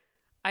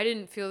 I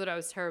didn't feel that I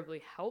was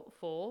terribly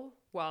helpful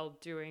while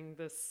doing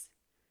this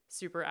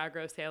super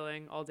aggro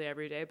sailing all day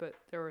every day, but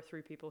there were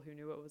 3 people who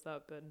knew what was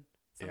up, and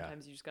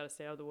sometimes you just got to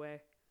stay out of the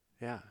way.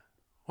 Yeah.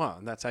 Well,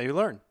 and that's how you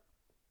learn.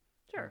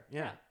 Sure.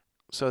 Yeah.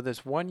 So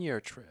this 1-year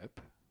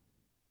trip,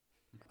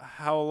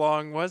 how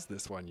long was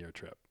this 1-year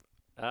trip?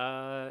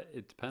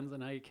 It depends on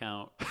how you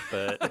count,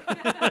 but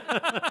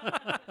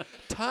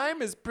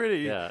Time is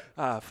pretty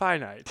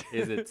finite.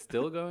 Is it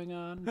still going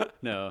on?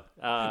 No.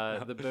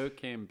 The boat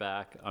came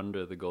back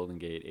under the Golden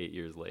Gate 8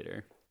 years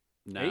later.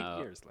 Now,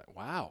 8 years later.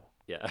 Wow.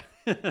 Yeah.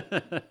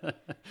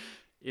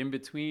 In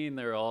between,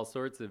 there are all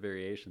sorts of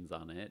variations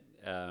on it.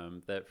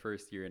 That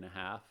first year and a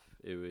half,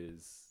 it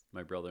was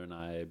my brother and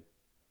I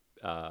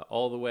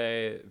all the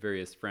way,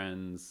 various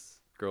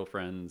friends,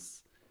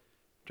 girlfriends,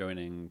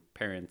 joining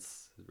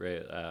parents,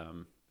 right?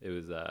 It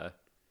was,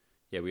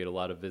 we had a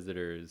lot of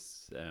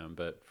visitors,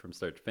 but from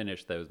start to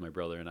finish, that was my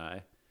brother and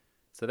I.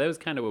 So that was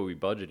kind of what we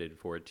budgeted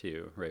for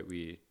too, right?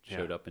 We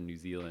showed up in New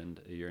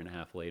Zealand a year and a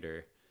half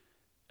later.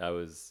 I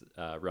was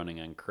running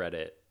on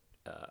credit.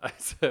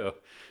 So,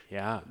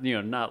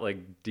 not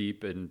like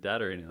deep in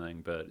debt or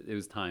anything, but it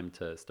was time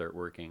to start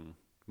working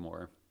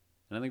more.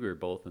 And I think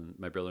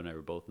my brother and I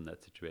were both in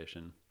that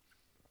situation.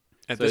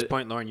 At this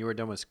point, Lauren, you were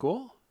done with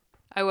school?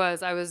 I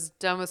was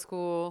done with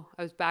school.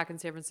 I was back in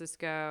San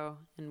Francisco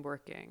and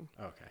working.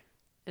 Okay.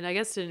 And I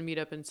guess didn't meet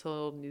up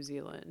until New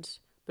Zealand.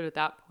 But at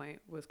that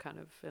point was kind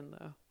of in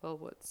the,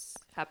 what's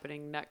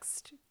happening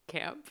next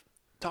camp.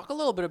 Talk a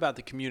little bit about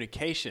the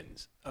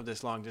communications of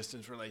this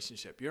long-distance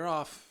relationship. You're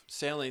off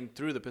sailing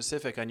through the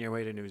Pacific on your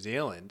way to New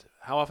Zealand.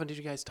 How often did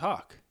you guys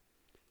talk?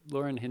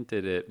 Lauren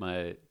hinted at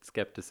my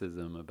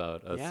skepticism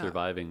about us Yeah.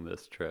 surviving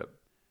this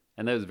trip.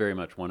 And that was very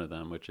much one of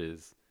them, which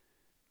is,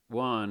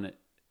 one,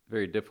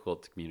 very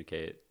difficult to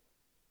communicate.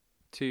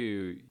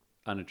 Two,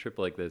 on a trip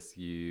like this,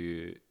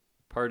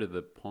 part of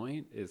the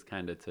point is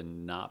kind of to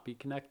not be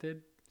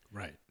connected.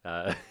 Right.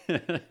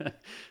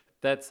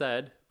 That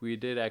said, we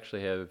did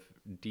actually have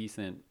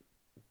decent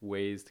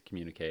ways to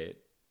communicate,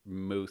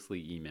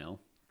 mostly email,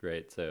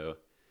 right? So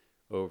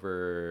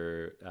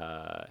over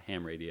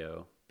ham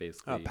radio,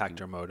 basically. Oh,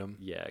 Pactor modem.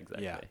 Yeah,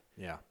 exactly.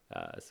 Yeah.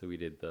 So we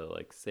did the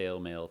like sail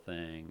mail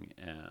thing,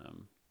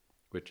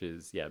 which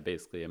is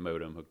basically a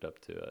modem hooked up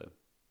to a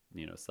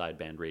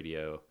sideband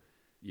radio.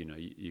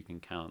 You can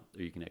count,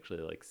 or you can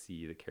actually like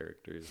see the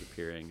characters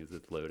appearing as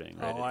it's loading.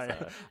 Right?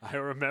 Oh, I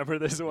remember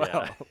this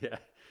well. Yeah.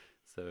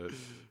 So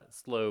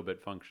slow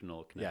but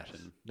functional connection.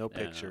 Yes. No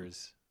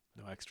pictures,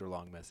 no extra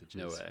long messages.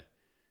 No way.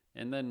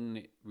 And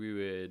then we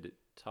would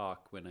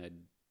talk when I'd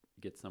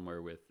get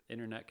somewhere with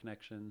internet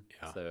connection.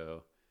 Yeah.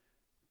 So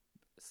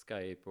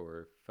Skype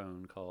or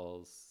phone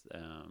calls.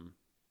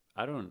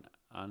 I don't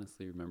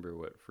honestly remember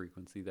what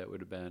frequency that would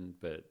have been,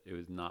 but it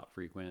was not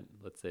frequent.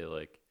 Let's say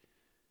like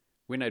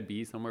when I'd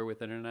be somewhere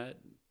with internet,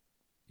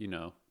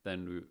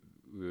 then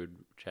we would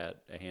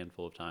chat a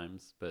handful of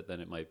times, but then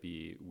it might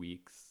be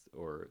weeks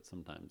or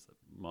sometimes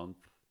a month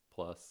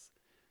plus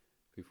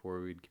before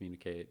we'd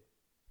communicate.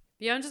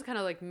 Beyond just kind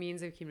of like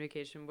means of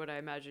communication, what I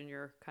imagine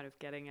you're kind of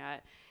getting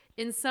at,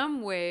 in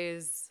some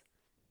ways,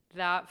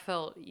 that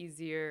felt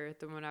easier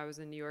than when I was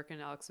in New York and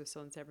Alex was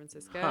still in San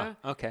Francisco. Huh,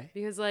 okay.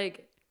 Because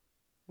like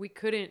we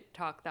couldn't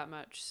talk that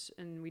much,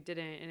 and we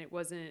didn't, and it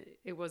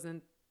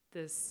wasn't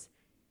this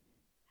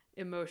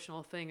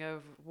emotional thing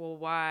of, well,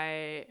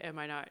 why am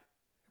I not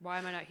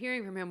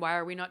hearing from him? Why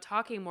are we not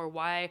talking more?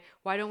 Why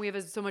don't we have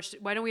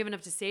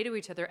enough to say to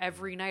each other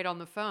every night on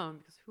the phone?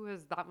 Because who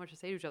has that much to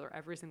say to each other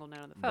every single night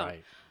on the phone?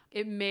 Right.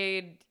 It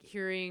made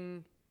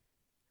hearing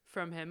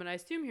from him, and I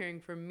assume hearing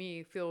from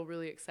me, feel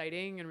really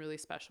exciting and really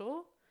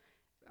special.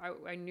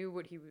 I knew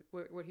what he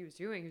was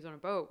doing. He was on a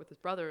boat with his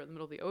brother in the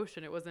middle of the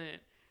ocean. It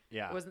wasn't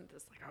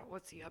this like, oh,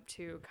 what's he up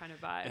to kind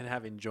of vibe. And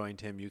having joined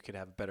him, you could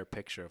have a better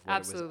picture of what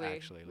Absolutely. it was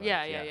actually like.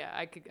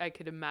 Yeah. I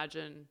could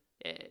imagine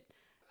it.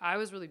 I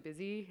was really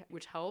busy,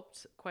 which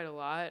helped quite a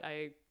lot.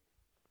 I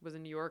was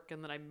in New York,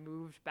 and then I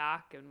moved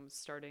back and was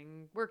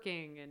starting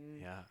working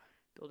and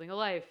building a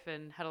life,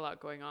 and had a lot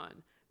going on.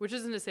 Which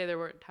isn't to say there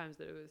weren't times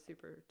that it was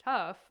super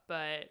tough,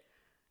 but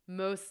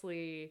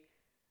mostly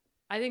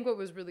I think what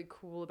was really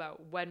cool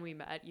about when we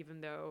met, even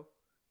though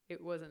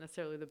it wasn't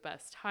necessarily the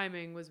best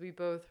timing, was we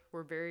both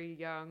were very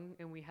young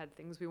and we had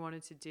things we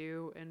wanted to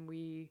do, and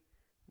we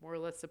more or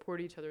less support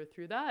each other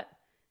through that,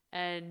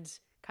 and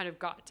kind of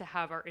got to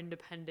have our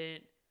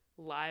independent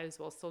lives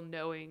while still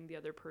knowing the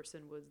other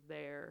person was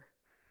there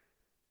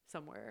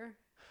somewhere.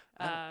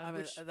 I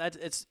mean,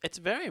 it's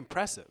very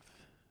impressive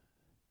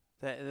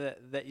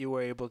that you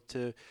were able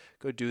to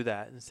go do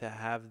that and to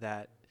have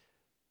that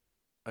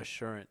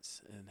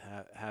assurance and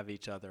have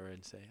each other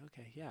and say,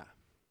 okay, yeah,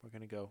 we're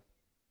going to go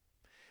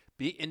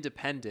be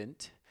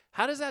independent.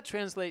 How does that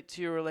translate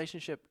to your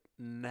relationship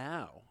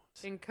now?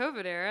 In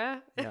COVID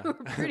era, Yeah. we're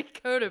pretty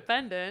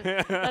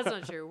codependent. That's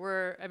not true.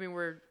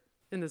 We're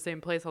in the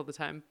same place all the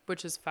time,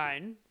 which is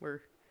fine. We're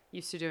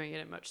used to doing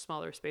it in much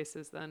smaller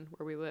spaces than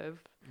where we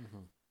live. Mm-hmm.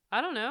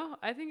 I don't know.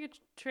 I think it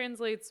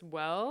translates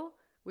well.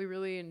 We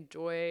really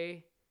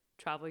enjoy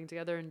traveling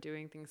together and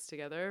doing things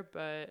together,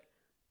 but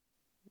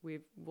we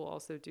will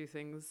also do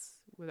things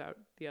without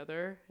the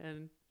other,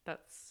 and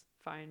that's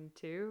fine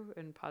too,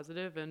 and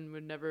positive, and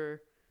would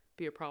never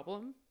be a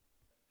problem.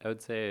 I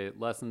would say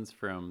lessons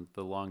from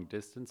the long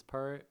distance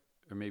part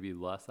are maybe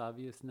less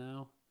obvious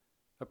now.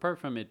 Apart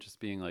from it just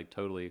being like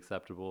totally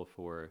acceptable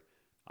for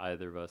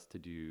either of us to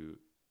do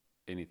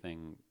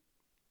anything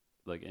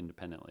like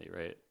independently,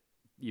 right?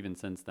 Even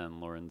since then,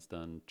 Lauren's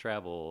done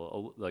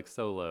travel like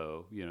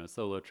solo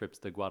trips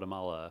to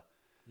Guatemala.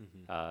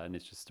 Mm-hmm. And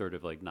it's just sort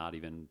of like not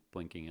even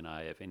blinking an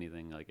eye, if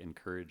anything, like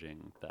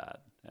encouraging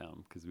that,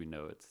 because we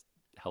know it's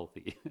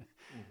healthy.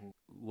 Mm-hmm.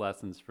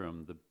 Lessons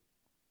from the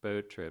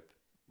boat trip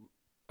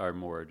are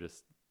more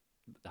just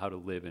how to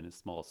live in a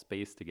small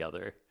space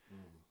together,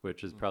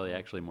 which is probably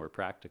actually more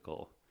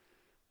practical.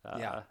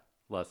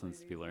 Lessons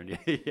to be learned.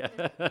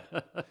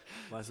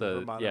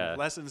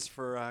 Lessons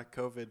for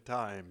COVID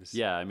times.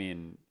 Yeah, I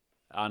mean,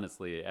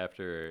 honestly,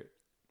 after,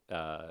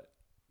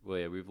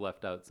 we've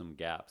left out some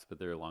gaps, but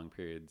there are long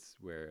periods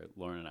where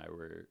Lauren and I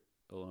were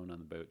alone on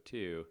the boat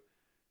too.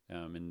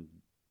 And,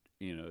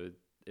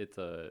 it's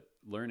a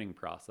learning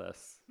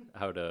process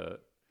how to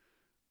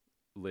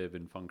live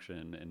and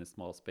function in a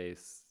small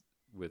space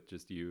with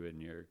just you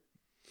and your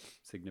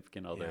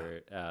significant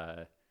other.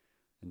 Yeah.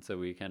 And so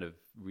we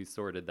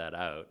sorted that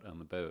out on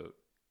the boat.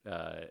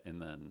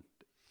 And then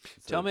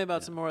tell me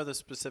about some more of the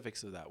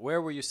specifics of that.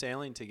 Where were you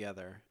sailing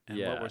together, and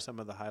what were some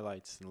of the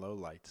highlights and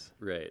lowlights?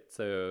 Right.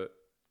 So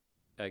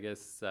I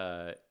guess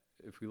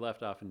if we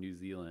left off in New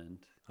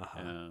Zealand,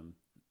 Uh-huh.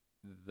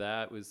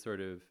 that was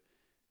sort of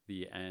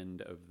the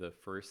end of the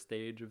first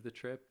stage of the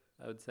trip,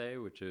 I would say,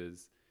 which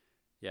is,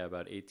 yeah,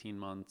 about 18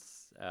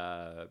 months.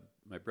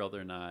 My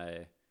brother and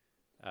I,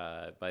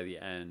 by the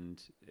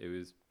end, it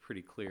was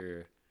pretty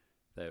clear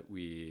that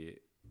we,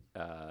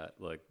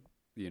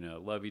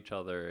 love each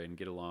other and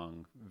get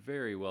along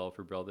very well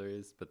for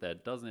brothers, but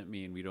that doesn't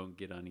mean we don't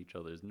get on each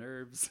other's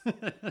nerves.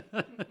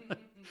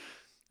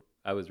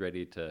 I was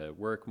ready to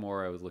work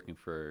more. I was looking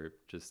for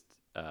just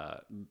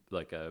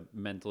like a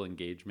mental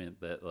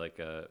engagement that like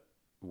a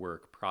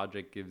work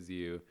project gives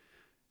you.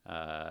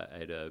 I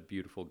had a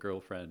beautiful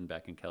girlfriend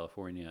back in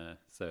California,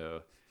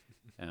 so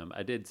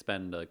I did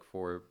spend like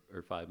 4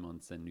 or 5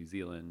 months in New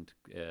Zealand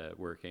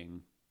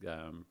working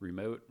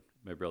remote.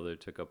 My brother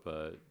took up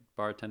a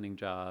bartending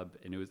job,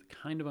 and it was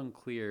kind of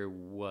unclear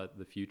what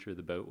the future of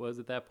the boat was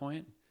at that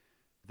point.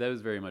 That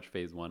was very much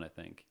phase one, I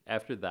think.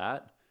 After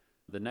that,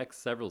 the next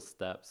several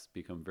steps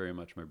become very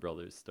much my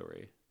brother's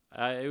story.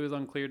 It was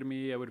unclear to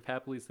me. I would have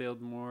happily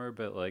sailed more,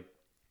 but like,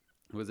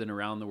 was an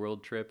around the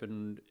world trip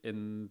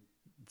in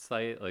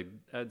sight? Like,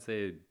 I'd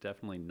say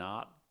definitely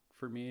not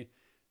for me.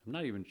 I'm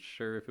not even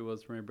sure if it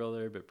was for my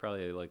brother, but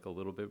probably like a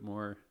little bit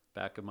more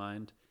back of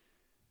mind.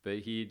 But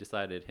he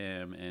decided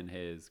him and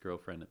his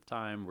girlfriend at the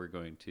time were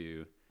going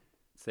to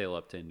sail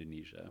up to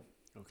Indonesia.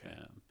 Okay.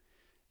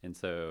 And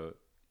so,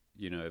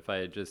 if I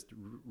had just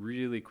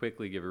really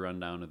quickly give a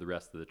rundown of the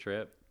rest of the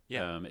trip,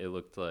 it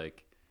looked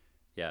like,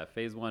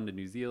 phase one to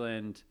New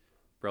Zealand,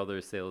 brother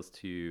sails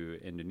to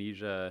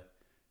Indonesia.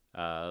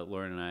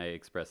 Lauren and I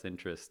express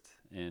interest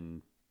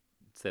in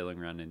sailing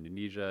around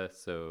Indonesia,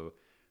 so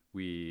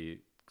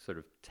we sort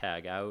of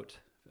tag out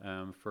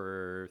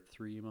for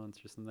 3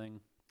 months or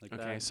something like that.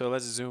 Okay, so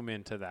let's zoom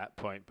into that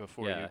point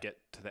before you get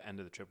to the end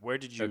of the trip. Where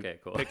did you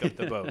pick up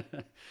the boat?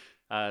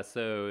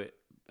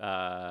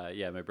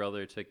 My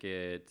brother took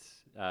it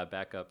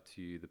back up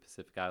to the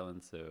Pacific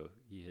Islands, so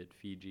he hit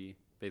Fiji.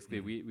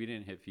 Basically, we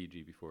didn't hit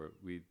Fiji before.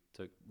 We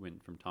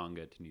went from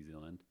Tonga to New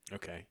Zealand.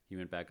 Okay. He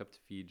went back up to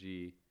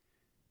Fiji,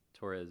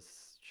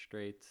 Torres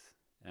Strait,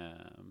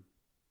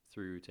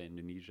 through to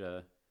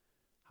Indonesia,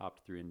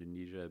 hopped through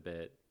Indonesia a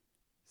bit,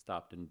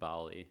 stopped in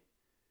Bali.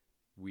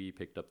 We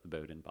picked up the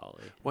boat in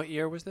Bali. What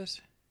year was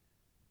this?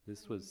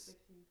 This was,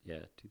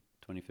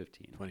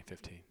 2015.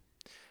 2015.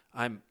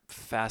 I'm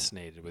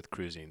fascinated with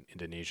cruising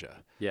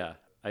Indonesia. Yeah,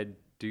 I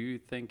do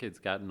think it's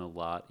gotten a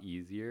lot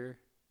easier.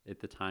 At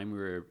the time,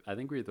 I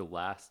think we were the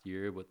last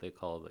year what they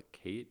call the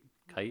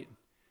kite,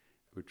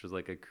 which was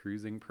like a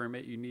cruising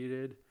permit you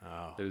needed.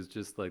 Oh. There was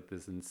just like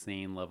this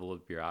insane level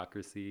of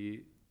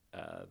bureaucracy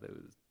that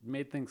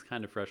made things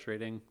kind of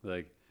frustrating.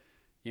 Like,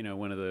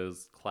 one of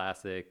those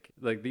classic,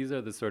 like these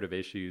are the sort of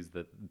issues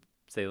that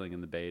sailing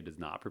in the bay does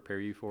not prepare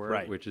you for,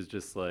 right? Which is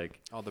just like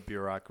all the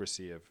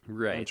bureaucracy of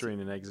entering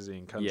and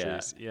exiting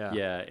countries.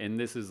 Yeah. And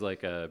this is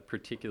like a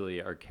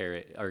particularly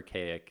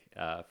archaic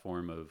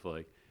form of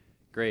like,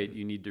 great,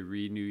 you need to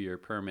renew your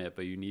permit,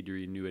 but you need to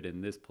renew it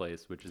in this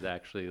place, which is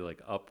actually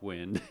like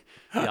upwind,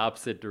 the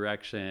opposite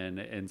direction.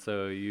 And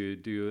so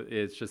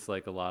it's just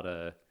like a lot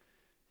of,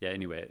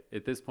 anyway,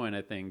 at this point,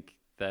 I think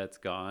that's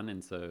gone.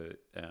 And so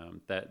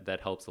that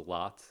helps a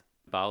lot.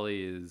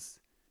 Bali is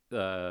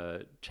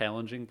a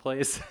challenging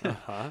place,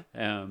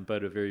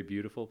 but a very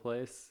beautiful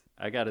place.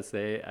 I got to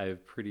say, I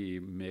have pretty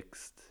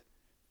mixed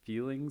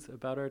feelings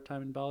about our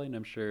time in Bali, and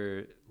I'm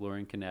sure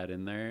Lauren can add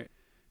in there.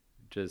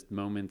 Just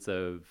moments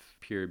of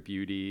pure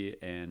beauty,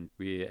 and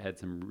we had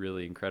some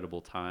really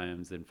incredible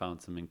times and found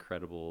some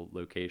incredible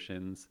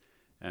locations,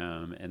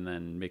 and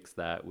then mix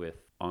that with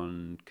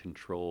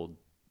uncontrolled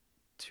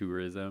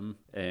tourism,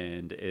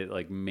 and it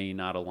like may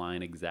not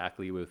align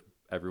exactly with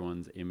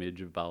everyone's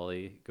image of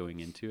Bali going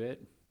into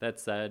it. That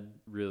said,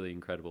 really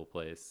incredible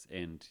place,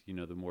 and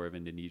the more of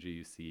Indonesia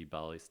you see,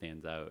 Bali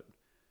stands out.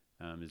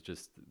 It's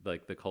just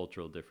like the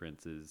cultural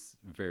difference is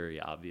very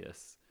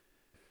obvious.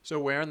 So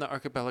where in the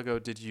archipelago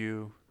did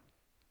you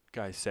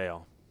guys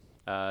sail?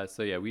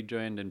 We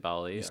joined in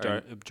Bali. You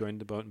joined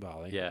the boat in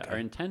Bali. Yeah, okay. Our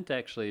intent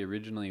actually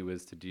originally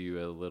was to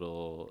do a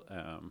little,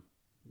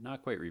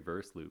 not quite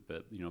reverse loop,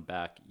 but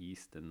back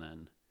east and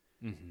then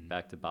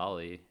back to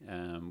Bali,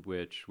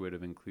 which would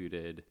have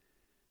included,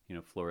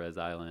 Flores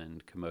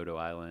Island, Komodo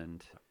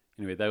Island.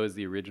 Anyway, that was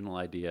the original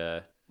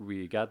idea.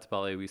 We got to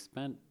Bali. We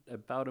spent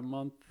about a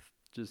month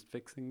just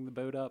fixing the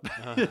boat up.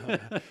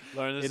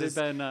 Lauren,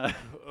 Not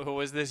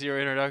was this your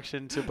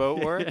introduction to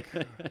boat work?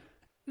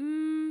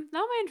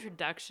 not my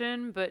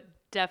introduction, but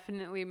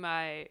definitely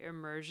my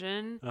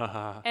immersion.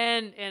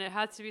 And it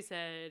has to be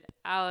said,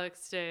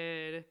 Alex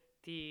did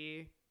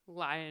the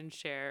lion's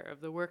share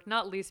of the work,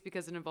 not least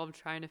because it involved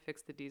trying to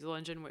fix the diesel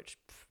engine, which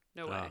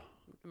no way.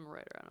 I'm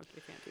right around.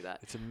 Okay, can't do that.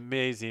 It's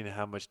amazing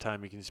how much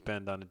time you can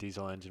spend on a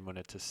diesel engine when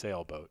it's a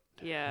sailboat.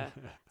 Yeah.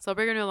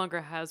 Sailbreaker no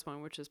longer has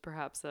one, which is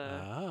perhaps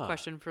a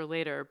question for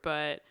later.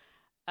 But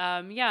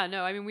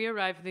we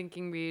arrived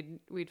thinking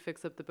we'd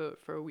fix up the boat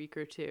for a week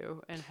or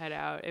two and head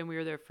out, and we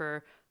were there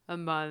for a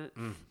month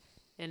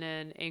in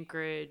an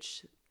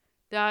anchorage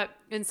That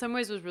in some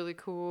ways was really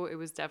cool. It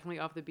was definitely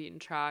off the beaten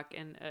track,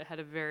 and it had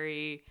a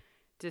very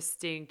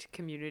distinct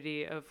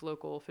community of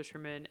local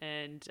fishermen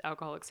and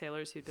alcoholic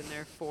sailors who'd been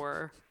there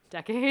for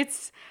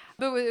decades.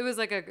 But it was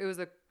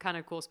a kind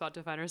of cool spot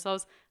to find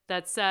ourselves.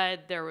 That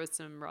said, there was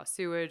some raw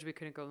sewage. We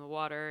couldn't go in the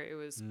water. It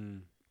was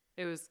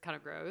kind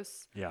of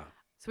gross. Yeah.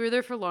 So we were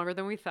there for longer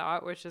than we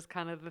thought, which is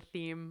kind of the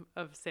theme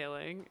of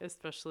sailing,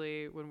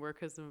 especially when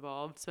work is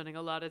involved. Spending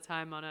a lot of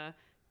time on a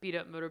beat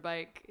up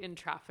motorbike in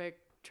traffic,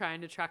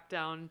 trying to track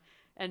down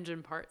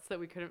engine parts that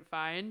we couldn't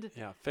find.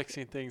 Yeah,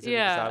 fixing things in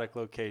exotic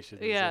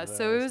locations. Yeah,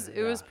 so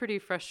it was pretty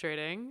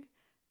frustrating,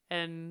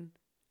 and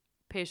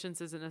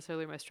patience isn't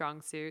necessarily my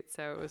strong suit,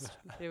 so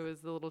it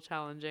was a little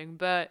challenging.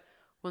 But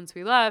once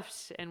we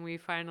left and we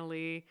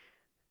finally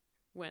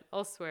went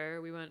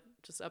elsewhere, we went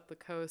just up the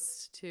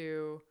coast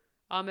to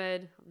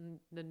Ahmed,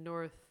 the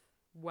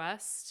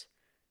northeast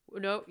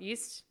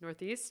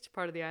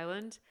part of the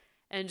island,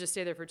 and just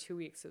stay there for 2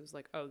 weeks. It was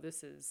like, oh,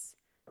 this is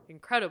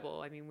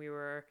incredible. I mean, we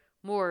were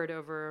moored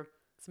over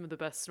some of the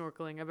best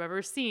snorkeling I've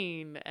ever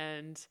seen,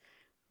 and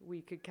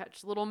we could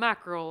catch little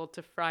mackerel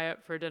to fry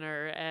up for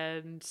dinner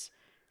and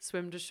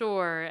swim to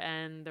shore,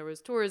 and there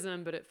was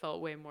tourism, but it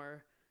felt way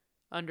more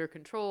under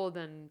control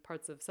than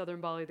parts of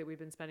southern Bali that we've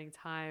been spending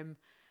time.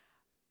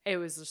 It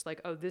was just like,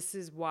 oh, this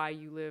is why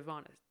you live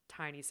on a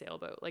tiny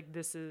sailboat. Like,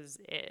 this is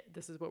it.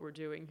 This is what we're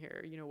doing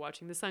here. You know,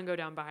 watching the sun go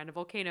down behind a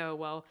volcano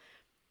while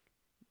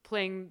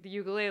playing the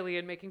ukulele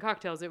and making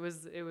cocktails. It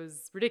was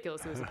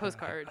ridiculous. It was a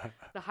postcard.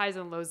 The highs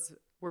and lows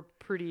were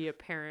pretty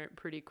apparent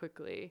pretty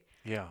quickly.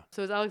 Yeah.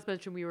 So as Alex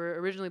mentioned, we were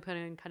originally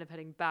planning on kind of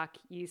heading back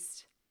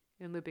east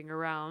and looping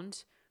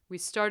around. We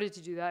started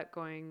to do that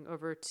going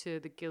over to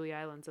the Gili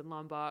Islands in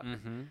Lombok,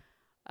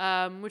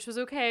 which was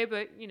okay,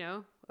 but, you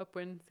know,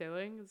 upwind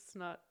sailing is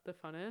not the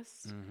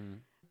funnest. Mm-hmm.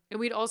 And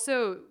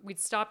we'd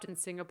stopped in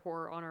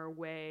Singapore on our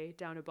way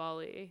down to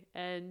Bali,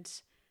 and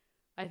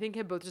I think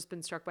had both just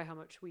been struck by how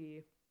much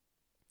we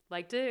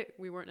liked it.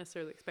 We weren't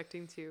necessarily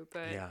expecting to,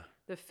 but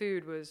the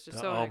food was just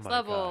so next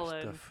level. Gosh,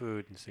 and the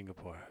food in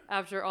Singapore.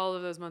 After all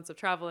of those months of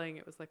traveling,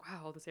 it was like,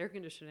 wow, all this air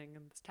conditioning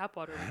and this tap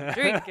water we can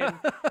drink. And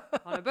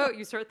on a boat,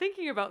 you start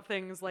thinking about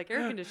things like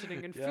air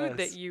conditioning and food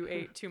that you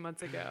ate 2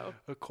 months ago.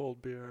 A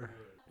cold beer.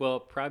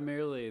 Well,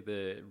 primarily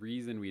the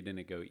reason we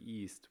didn't go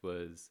east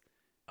was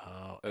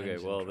there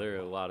are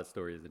a lot of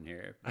stories in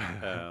here,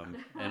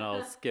 and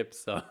I'll skip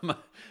some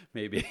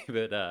maybe.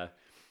 But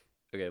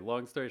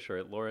long story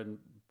short, Lauren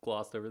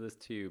glossed over this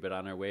too. But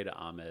on our way to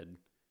Ahmed,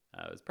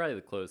 it was probably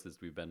the closest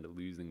we've been to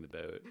losing the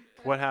boat.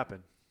 What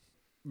happened?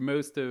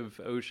 Most of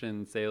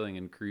ocean sailing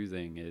and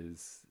cruising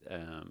is,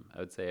 I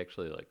would say,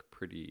 actually like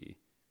pretty.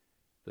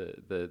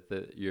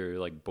 You're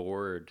like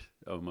bored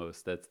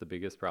almost. That's the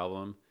biggest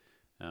problem.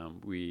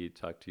 We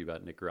talked to you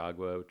about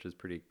Nicaragua, which is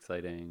pretty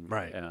exciting.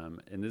 Right.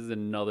 And this is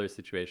another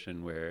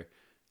situation where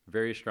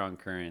very strong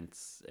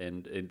currents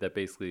and that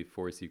basically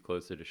force you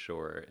closer to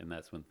shore, and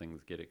that's when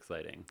things get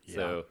exciting. Yeah.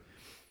 So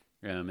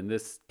in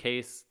this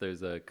case,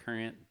 there's a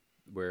current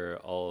where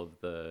all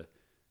of the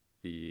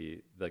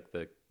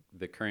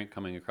current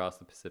coming across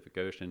the Pacific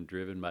Ocean,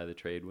 driven by the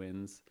trade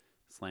winds,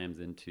 slams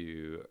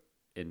into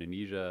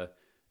Indonesia,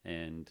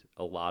 and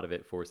a lot of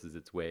it forces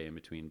its way in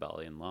between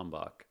Bali and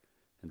Lombok.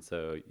 And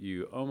so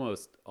you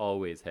almost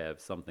always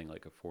have something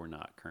like a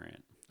 4-knot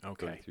current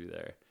going through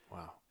there.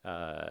 Wow.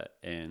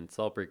 And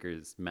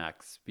Saltbreaker's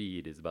max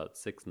speed is about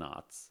 6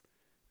 knots.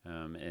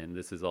 And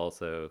this is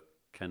also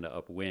kind of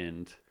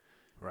upwind.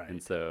 Right.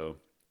 And so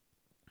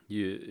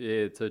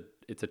it's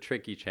a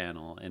tricky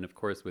channel. And of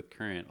course, with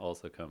current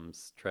also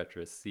comes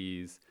treacherous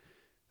seas.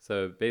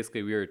 So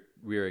basically we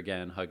were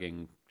again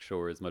hugging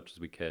shore as much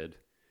as we could.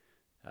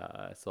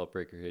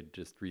 Saltbreaker had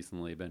just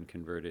recently been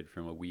converted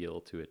from a wheel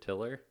to a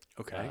tiller,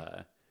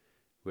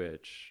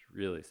 which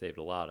really saved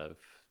a lot of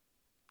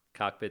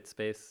cockpit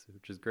space,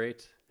 which is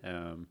great,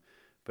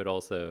 but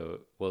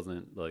also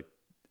wasn't like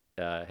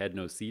had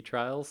no sea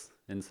trials,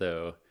 and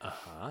so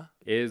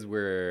is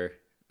where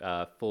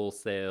full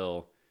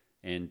sail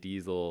and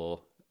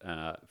diesel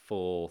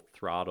full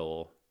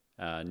throttle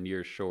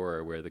near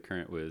shore where the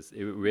current was.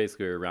 It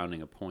basically we were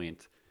rounding a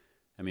point.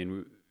 I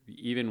mean.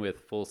 Even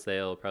with full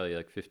sail, probably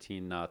like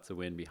 15 knots of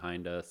wind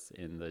behind us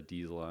in the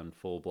diesel on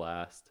full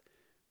blast,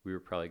 we were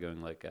probably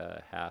going like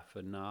a half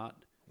a knot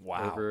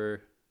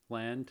over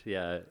land.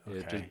 Yeah,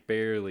 just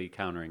barely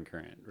countering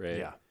current, right?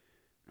 Yeah.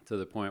 To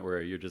the point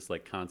where you're just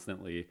like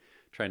constantly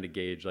trying to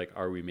gauge like,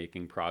 are we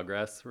making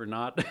progress or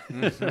not?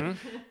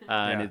 Mm-hmm.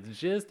 And it's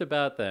just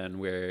about then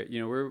where, you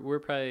know, we're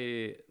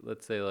probably,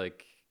 let's say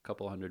like a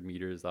couple 100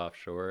 meters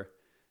offshore,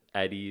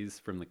 eddies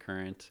from the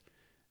current,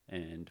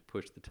 and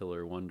push the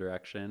tiller one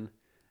direction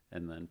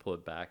and then pull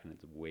it back, and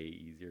it's way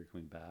easier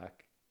coming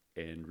back,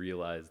 and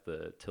realize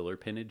the tiller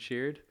pin had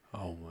sheared.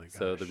 Oh my gosh.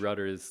 So the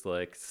rudder is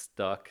like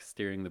stuck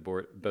steering the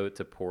boat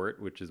to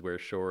port, which is where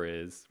shore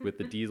is, with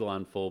the diesel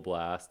on full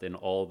blast and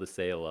all the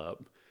sail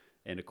up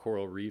and a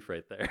coral reef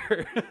right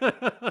there.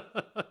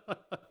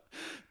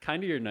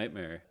 Kind of your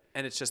nightmare.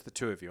 And it's just the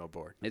two of you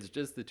aboard. It's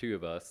just the two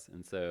of us.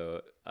 And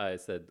so I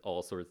said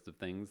all sorts of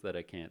things that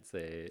I can't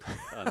say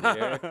on the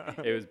air.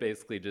 It was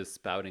basically just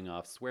spouting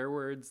off swear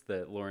words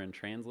that Lauren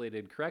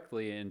translated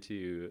correctly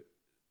into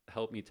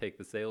help me take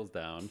the sails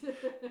down.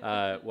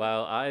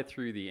 While I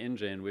threw the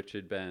engine, which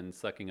had been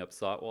sucking up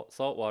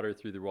salt water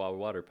through the raw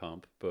water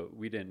pump, but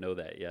we didn't know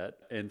that yet,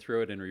 and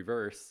throw it in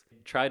reverse.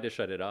 Tried to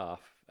shut it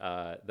off.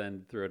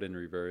 Then throw it in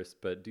reverse,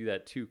 but do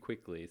that too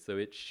quickly. So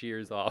it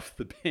shears off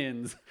the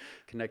pins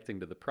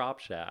connecting to the prop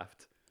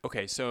shaft.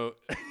 Okay, so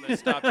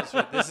let's stop this.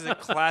 This is a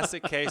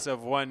classic case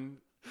of one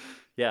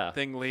Yeah.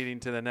 thing leading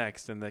to the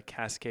next and the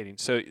cascading.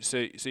 So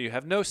you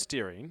have no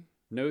steering.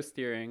 No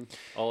steering,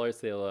 all our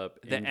sail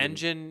up. The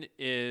engine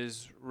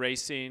is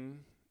racing,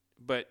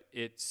 but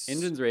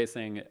Engine's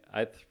racing.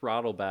 I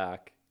throttle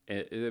back.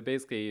 It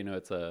basically,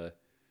 it's the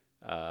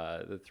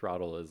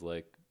throttle is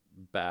like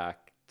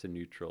back to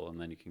neutral,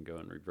 and then you can go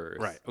in reverse.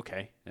 Right.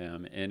 Okay.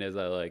 And as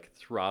I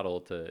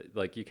throttle to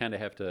you kind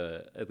of have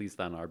to, at least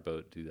on our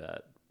boat, do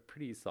that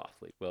pretty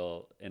softly.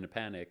 Well, in a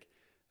panic,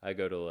 I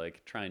go to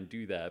try and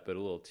do that, but a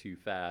little too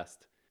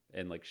fast,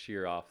 and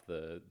shear off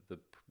the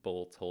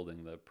bolts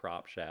holding the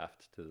prop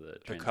shaft to the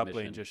transmission. The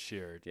coupling just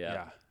sheared.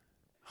 Yeah.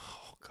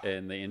 Oh, God.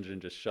 And the engine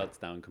just shuts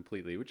down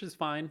completely, which is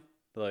fine.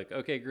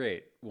 Okay,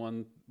 great.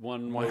 One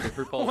mode of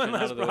propulsion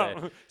out of the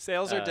way.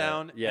 Sails are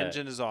down. Yeah.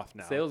 Engine is off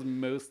now. Sails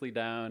mostly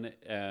down.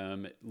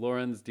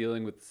 Lauren's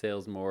dealing with the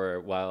sails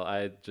more, while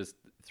I just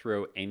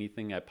throw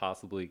anything I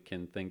possibly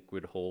can think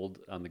would hold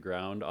on the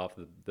ground off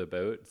the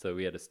boat. So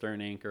we had a stern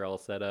anchor all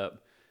set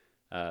up.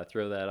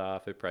 Throw that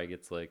off. It probably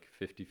gets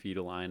 50 feet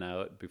of line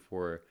out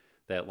before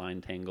that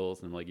line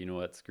tangles. And I'm you know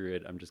what? Screw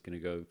it. I'm just going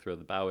to go throw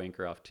the bow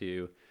anchor off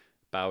too.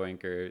 Bow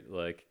anchor,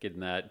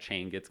 getting that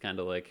chain gets kind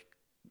of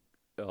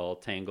all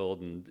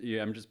tangled, and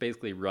I'm just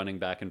basically running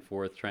back and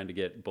forth trying to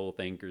get both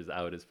anchors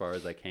out as far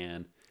as I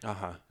can.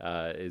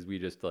 As we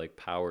just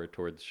power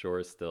towards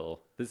shore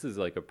still. This is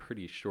a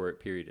pretty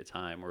short period of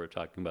time. We're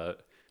talking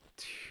about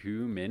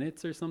 2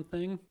 minutes or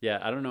something. Yeah,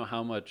 I don't know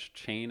how much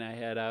chain I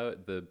had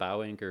out. The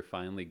bow anchor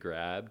finally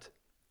grabbed,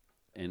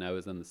 and I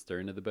was on the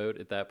stern of the boat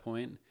at that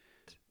point.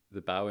 The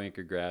bow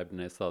anchor grabbed,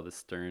 and I saw the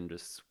stern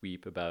just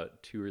sweep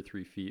about 2 or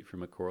 3 feet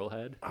from a coral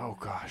head. Oh,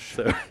 gosh.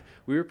 So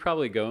we were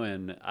probably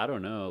going, I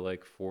don't know,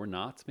 4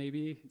 knots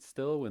maybe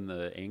still when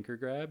the anchor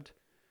grabbed.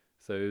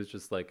 So it was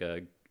just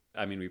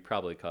we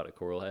probably caught a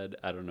coral head.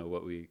 I don't know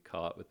what we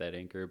caught with that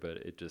anchor, but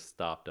it just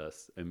stopped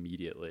us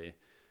immediately.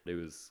 It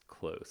was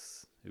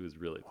close. It was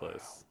really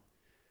close.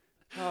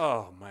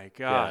 Wow. Oh, my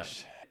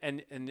gosh. Yeah.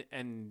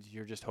 And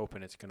you're just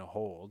hoping it's going to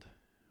hold.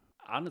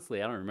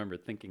 Honestly, I don't remember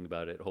thinking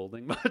about it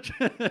holding much.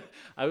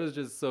 I was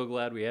just so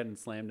glad we hadn't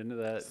slammed into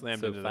that so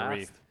fast. The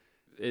reef.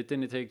 It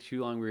didn't take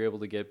too long. We were able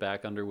to get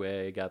back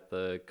underway, got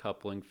the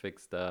coupling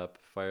fixed up,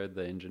 fired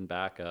the engine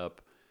back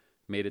up,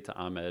 made it to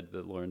Ahmed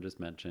that Lauren just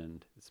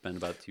mentioned. Spent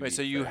about 2 weeks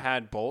so you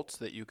had bolts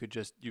that you could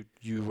just,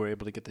 you were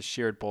able to get the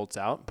sheared bolts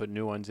out, put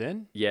new ones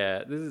in?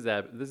 Yeah, this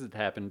has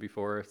happened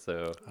before.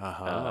 So,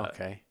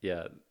 okay.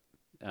 Yeah.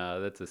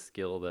 That's a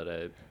skill that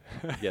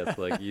I guess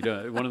you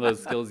don't, one of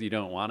those skills you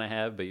don't want to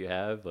have, but you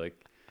have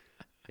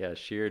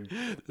sheared.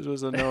 This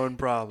was a known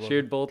problem.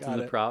 Sheared bolts in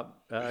the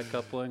prop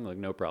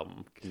coupling, no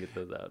problem. Can get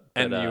those out.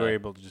 And you were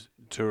able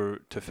to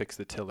fix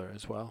the tiller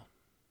as well.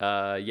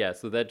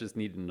 So that just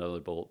needed another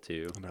bolt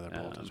too. Another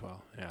bolt as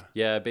well. Yeah.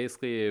 Yeah.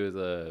 Basically, it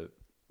was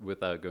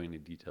without going into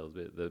details,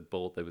 but the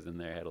bolt that was in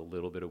there had a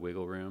little bit of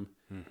wiggle room,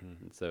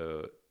 and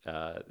so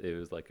it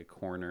was a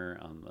corner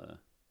on the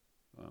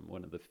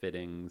one of the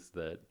fittings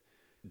that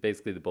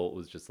basically the bolt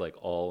was just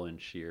all in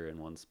shear in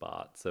one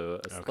spot. So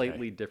a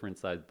slightly different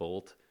size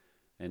bolt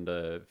and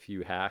a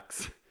few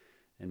hacks,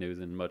 and it was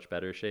in much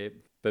better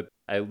shape. But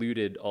I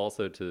alluded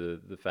also to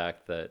the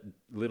fact that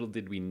little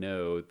did we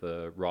know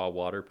the raw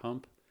water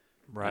pump.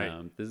 Right.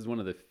 This is one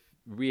of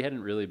we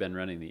hadn't really been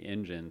running the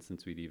engine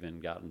since we'd even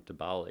gotten to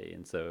Bali.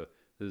 And so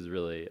this is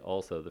really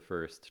also the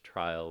first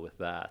trial with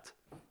that.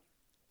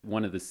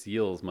 One of the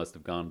seals must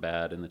have gone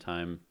bad in the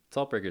time.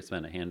 Saltbreaker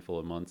spent a handful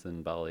of months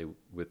in Bali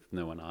with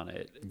no one on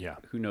it. Yeah.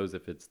 Who knows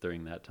if it's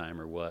during that time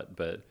or what.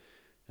 But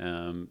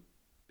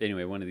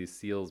anyway, one of these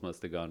seals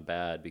must have gone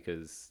bad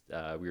because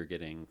we were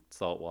getting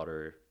salt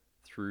water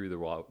through the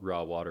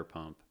raw water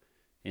pump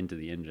into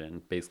the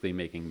engine, basically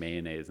making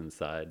mayonnaise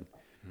inside.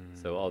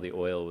 So all the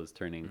oil was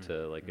turning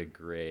to a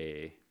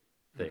gray,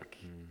 thick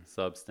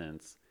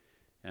substance.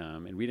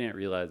 And we didn't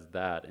realize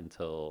that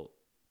until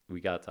we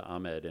got to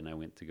Ahmed and I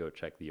went to go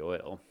check the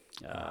oil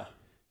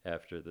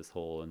after this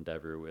whole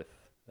endeavor with,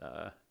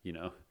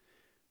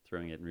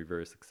 throwing it in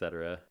reverse,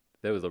 etc.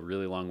 That was a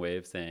really long way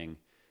of saying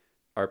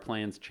our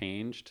plans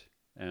changed,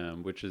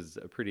 which is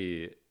a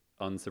pretty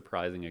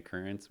unsurprising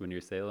occurrence when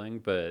you're sailing.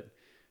 But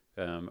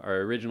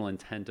our original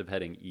intent of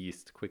heading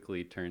east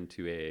quickly turned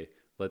to a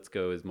let's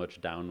go as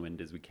much downwind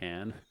as we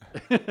can.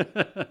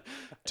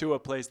 To a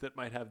place that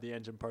might have the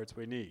engine parts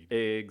we need.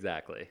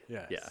 Exactly.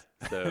 Yes. Yeah.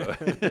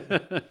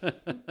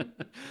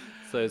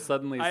 So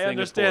suddenly I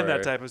understand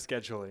that type of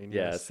scheduling.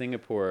 Yeah. Yes.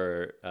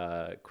 Singapore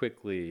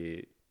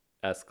quickly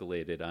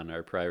escalated on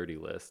our priority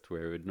list,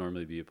 where it would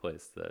normally be a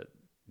place that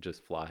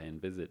just fly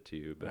and visit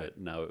to, but Right.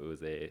 now it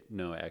was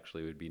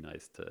actually it would be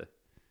nice to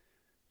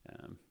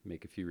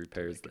make a few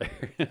repairs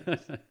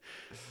there.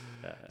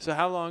 So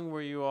how long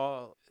were you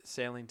all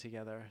sailing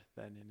together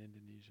then in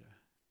Indonesia?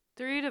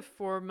 3 to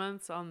 4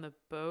 months on the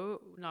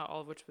boat, not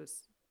all of which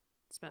was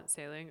spent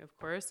sailing, of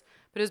course,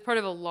 but it was part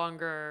of a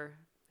longer,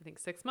 I think,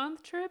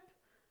 6-month trip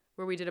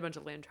where we did a bunch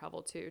of land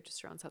travel too,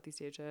 just around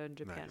Southeast Asia and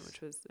Japan, Nice.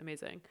 which was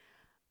amazing.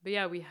 But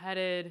yeah, we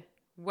headed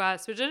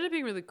west, which ended up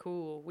being really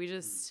cool.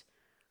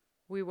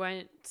 We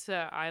went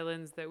to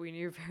islands that we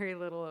knew very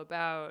little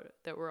about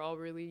that were all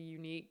really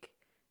unique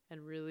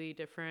and really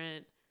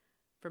different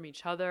from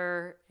each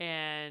other.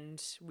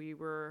 And we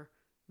were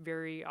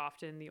very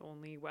often the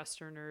only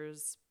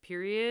Westerners,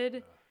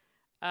 period.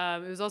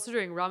 It was also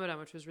during Ramadan,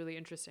 which was really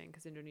interesting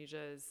because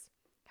Indonesia is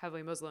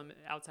heavily Muslim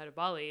outside of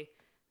Bali.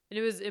 And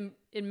it was in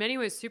many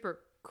ways super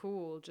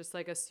cool, just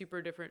like a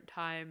super different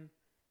time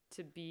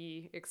to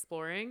be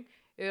exploring.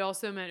 It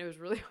also meant it was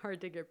really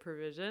hard to get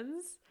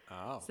provisions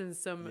since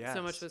so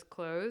much was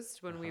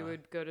closed when we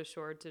would go to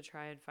shore to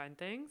try and find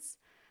things.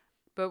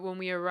 But when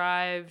we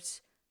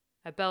arrived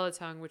at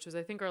Belitung, which was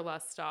I think our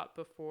last stop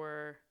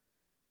before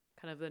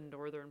kind of the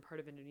northern part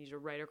of Indonesia,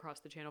 right across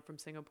the channel from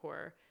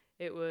Singapore,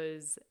 it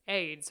was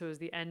Eid, so it was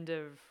the end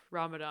of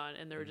Ramadan,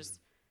 and there were just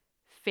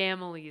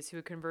families who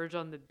would converge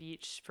on the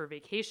beach for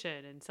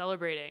vacation and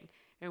celebrating.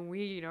 And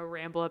we,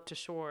 ramble up to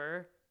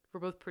shore. We're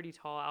both pretty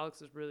tall.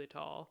 Alex is really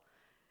tall,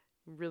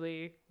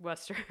 really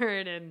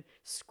Western and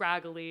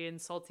scraggly and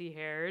salty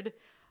haired.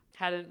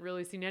 Hadn't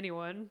really seen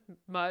anyone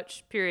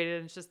much, period.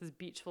 And it's just this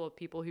beach full of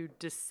people who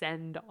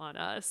descend on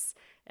us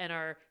and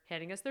are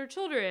handing us their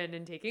children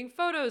and taking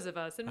photos of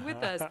us and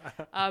with us.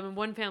 And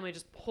one family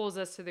just pulls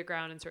us to the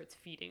ground and starts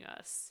feeding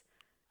us.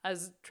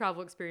 As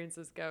travel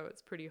experiences go,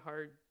 it's pretty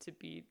hard to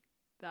beat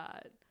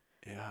that.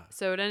 Yeah.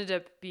 So it ended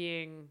up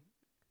being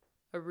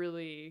a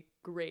really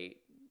great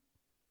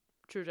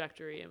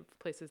trajectory in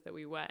places that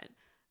we went.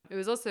 It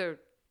was also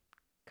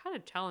kind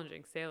of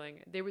challenging sailing.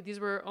 These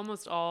were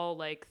almost all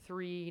like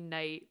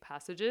 3-night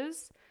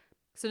passages.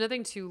 So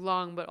nothing too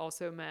long, but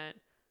also meant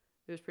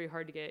it was pretty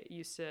hard to get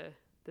used to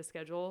the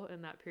schedule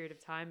in that period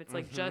of time. It's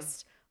like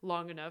just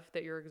long enough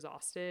that you're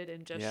exhausted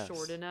and just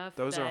short enough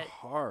Those that are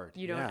hard.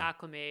 you don't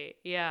acclimate.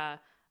 Yeah.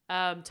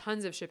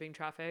 Tons of shipping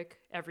traffic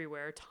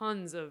everywhere.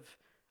 Tons of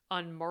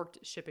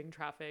unmarked shipping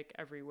traffic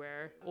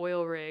everywhere.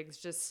 Oil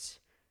rigs,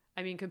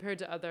 compared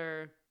to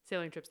other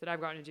sailing trips that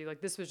I've gotten to do,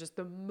 like this was just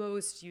the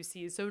most you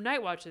see. So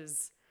night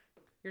watches,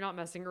 you're not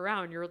messing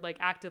around. You're like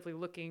actively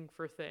looking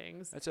for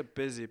things. That's a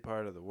busy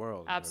part of the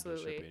world.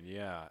 Absolutely. Shipping.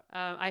 Yeah.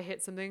 I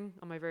hit something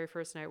on my very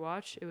first night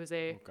watch. It was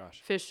a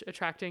gosh. fish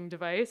attracting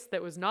device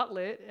that was not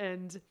lit,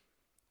 and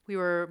we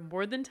were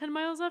more than 10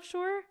 miles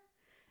offshore.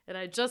 And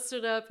I just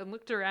stood up and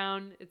looked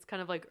around. It's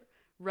kind of like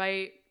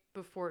right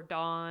before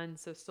dawn,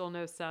 so still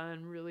no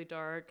sun, really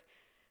dark.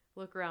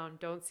 Look around,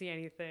 don't see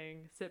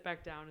anything. Sit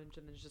back down, and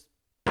then just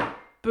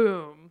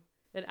boom.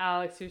 And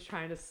Alex, who's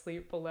trying to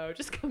sleep below,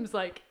 just comes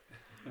like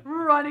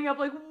running up,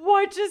 like,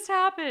 what just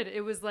happened?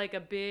 It was like a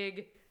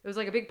big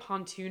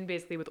pontoon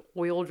basically with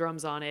oil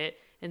drums on it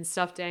and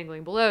stuff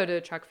dangling below to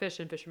attract fish,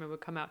 and fishermen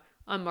would come out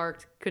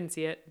unmarked, couldn't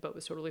see it, but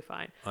was totally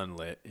fine.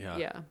 Unlit. Yeah.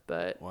 Yeah,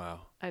 but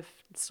Wow. I've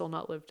still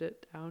not lived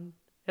it down,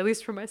 at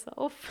least for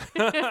myself.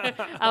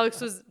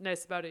 Alex was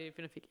nice about it,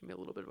 even if he gave me a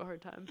little bit of a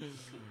hard time.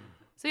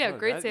 So yeah,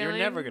 great sailing. You're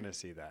never going to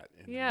see that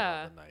in the middle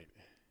of the night.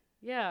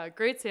 Yeah,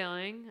 great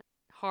sailing.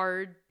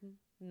 Hard,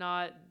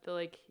 not the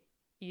like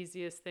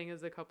easiest thing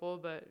as a couple,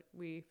 but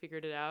we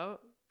figured it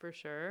out for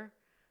sure.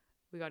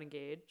 We got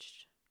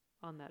engaged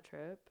on that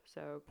trip.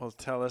 So Well,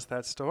 tell us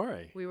that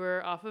story. we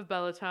were off of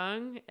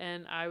Belitung,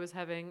 and I was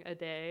having a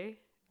day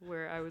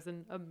where I was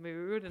in a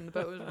mood and the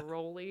boat was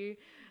rolly.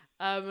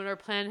 And our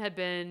plan had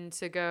been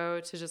to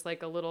go to just like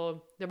there were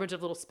a bunch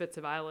of little spits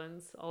of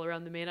islands all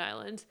around the main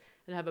island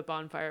and have a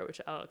bonfire, which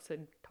Alex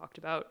had talked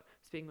about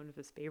as being one of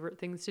his favorite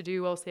things to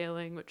do while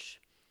sailing, which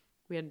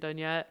we hadn't done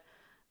yet.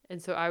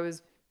 And so I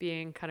was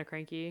being kind of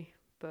cranky,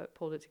 but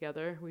pulled it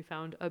together. We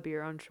found a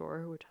beer on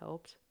shore, which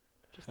helped.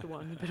 Just the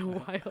one, been a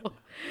while.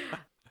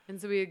 And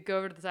so we go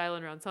over to this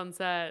island around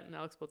sunset, and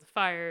Alex built a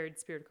fire,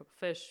 speared a couple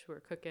fish, we were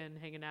cooking,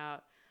 hanging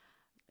out.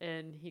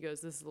 And he goes,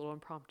 this is a little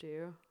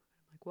impromptu. I'm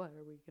like, what?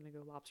 Are we going to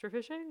go lobster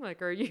fishing?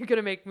 Like, are you going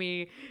to make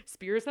me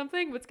spear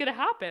something? What's going to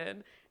happen?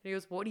 And he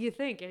goes, what do you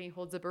think? And he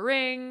holds up a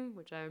ring,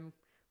 which I'm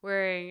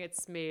wearing.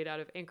 It's made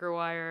out of anchor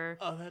wire.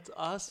 Oh, that's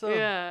awesome.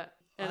 Yeah.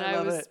 And I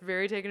love was it.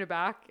 very taken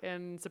aback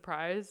and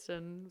surprised,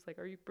 and was like,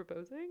 are you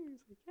proposing?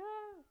 He's like, yeah.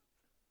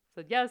 I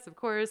said, yes, of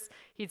course.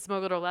 He'd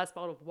smuggled our last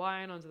bottle of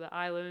wine onto the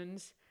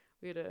island.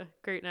 We had a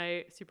great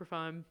night, super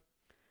fun.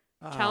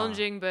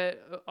 Challenging,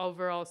 but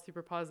overall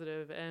super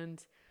positive.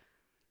 And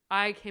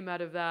I came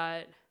out of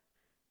that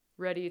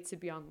ready to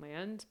be on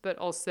land, but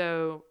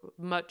also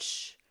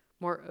much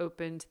more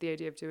open to the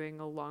idea of doing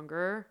a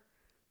longer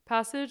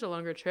passage, a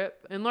longer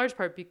trip, in large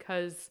part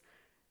because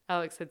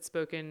Alex had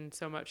spoken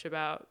so much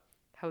about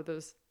how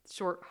those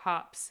short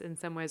hops in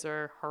some ways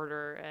are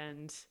harder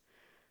and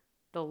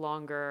the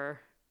longer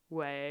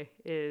way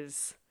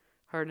is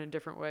hard in a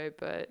different way,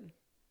 but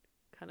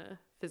kind of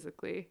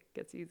physically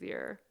gets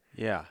easier.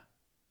 Yeah.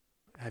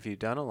 Have you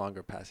done a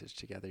longer passage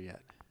together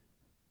yet?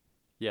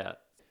 Yeah.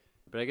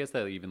 But I guess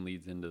that even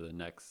leads into the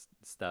next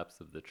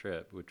steps of the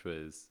trip, which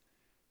was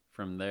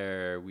from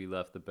there, we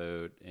left the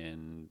boat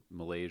in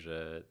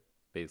Malaysia,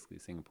 basically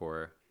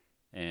Singapore,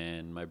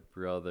 and my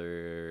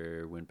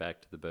brother went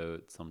back to the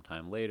boat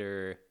sometime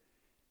later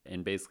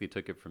and basically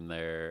took it from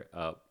there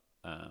up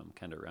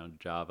kind of around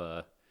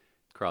Java,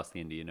 across the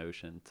Indian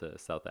Ocean to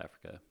South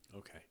Africa.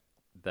 Okay.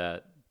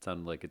 That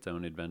sounded like its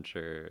own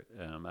adventure.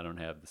 I don't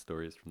have the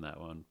stories from that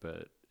one,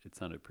 but it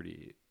sounded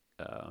pretty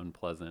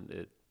unpleasant.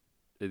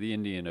 The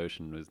Indian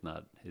Ocean was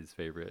not his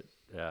favorite.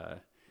 Yeah,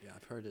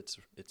 I've heard it's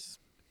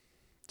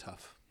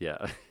tough. Yeah,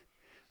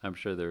 I'm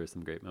sure there were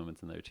some great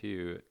moments in there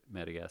too.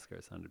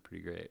 Madagascar sounded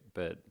pretty great,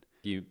 but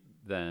he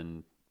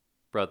then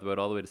brought the boat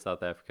all the way to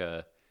South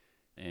Africa,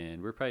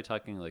 and we're probably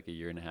talking like a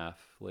year and a half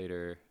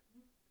later.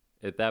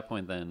 At that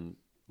point, then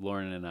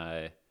Lauren and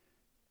I,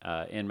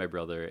 and my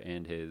brother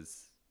and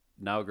his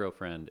now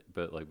girlfriend,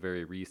 but like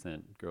very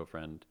recent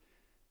girlfriend,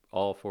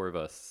 all four of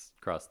us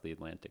crossed the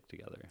Atlantic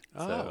together.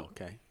 Oh,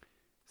 okay.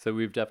 So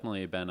we've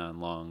definitely been on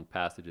long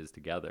passages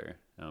together,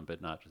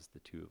 but not just the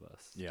two of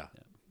us. Yeah.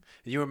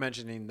 You were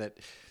mentioning that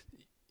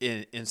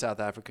in South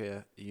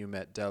Africa you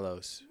met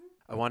Delos.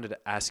 I wanted to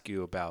ask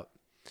you about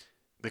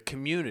the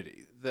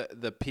community,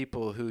 the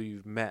people who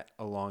you've met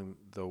along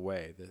the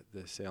way,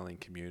 the sailing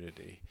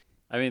community.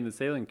 I mean, the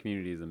sailing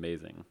community is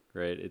amazing,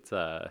 right? It's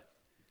I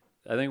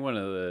think one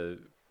of the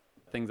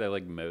things I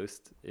like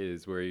most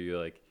is where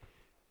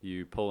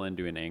you pull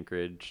into an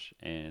anchorage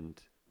and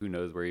who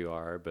knows where you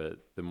are, but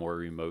the more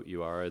remote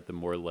you are, the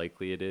more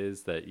likely it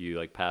is that you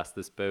like pass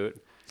this boat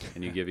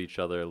and you give each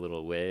other a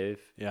little wave.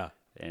 Yeah.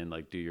 And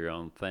like do your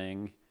own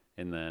thing.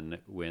 And then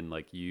when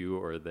like you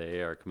or they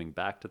are coming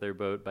back to their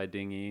boat by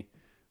dinghy,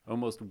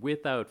 almost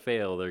without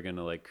fail, they're going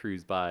to like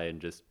cruise by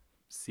and just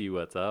see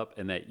what's up.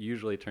 And that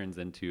usually turns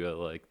into a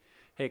like,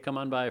 hey, come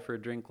on by for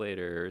a drink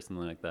later or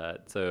something like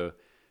that. So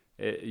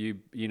you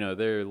know,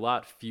 there are a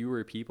lot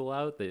fewer people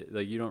out that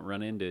like you don't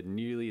run into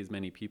nearly as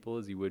many people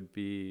as you would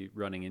be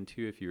running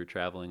into if you were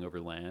traveling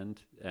over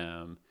land.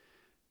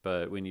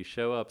 But when you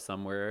show up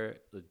somewhere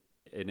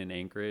in an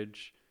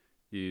anchorage,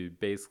 you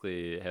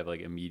basically have like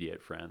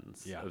immediate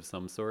friends of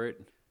some sort.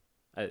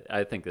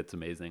 I think that's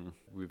amazing.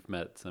 We've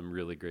met some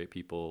really great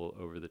people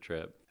over the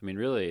trip. I mean,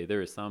 really, there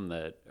were some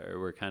that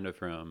were kind of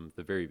from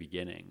the very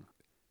beginning.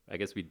 I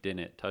guess we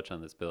didn't touch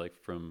on this, but like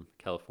from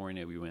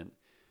California,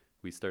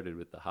 we started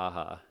with the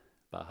Baja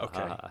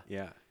Haha.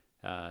 Yeah.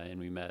 And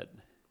we met,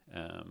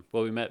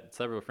 we met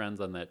several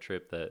friends on that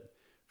trip that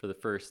for the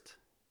first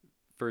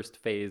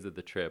phase of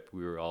the trip,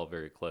 we were all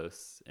very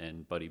close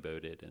and buddy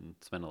boated and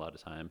spent a lot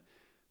of time.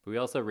 But we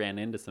also ran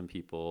into some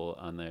people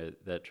on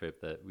that trip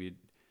that we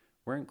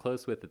weren't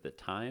close with at the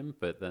time,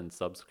 but then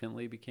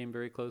subsequently became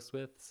very close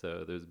with.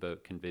 So there's a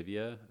boat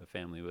Convivia, a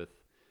family with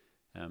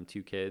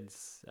 2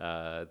 kids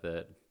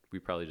that we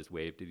probably just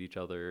waved at each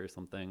other or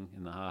something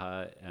in the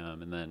Haha.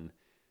 And then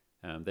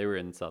they were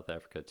in South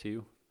Africa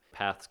too.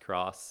 Paths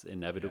cross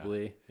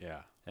inevitably.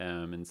 Yeah.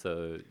 And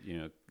so, you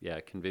know,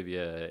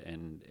 Convivia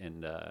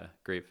and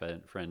great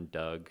friend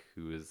Doug,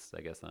 who was,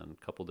 I guess, on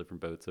a couple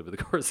different boats over the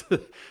course of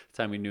the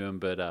time we knew him.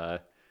 But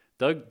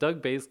Doug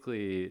and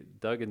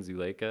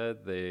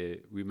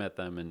Zuleika, we met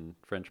them in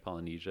French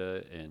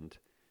Polynesia, and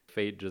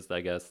fate just,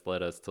 I guess,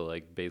 led us to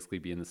like basically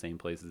be in the same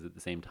places at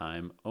the same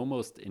time,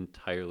 almost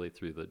entirely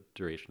through the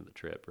duration of the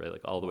trip, right?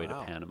 Like all the way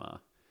to Panama.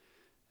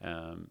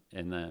 And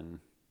then,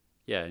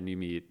 and you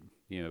meet,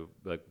 you know,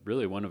 like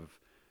really one of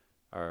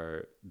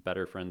our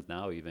better friends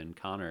now, even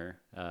Connor,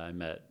 I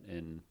met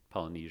in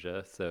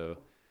Polynesia. So,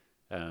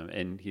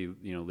 and he,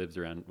 you know, lives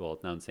around, well,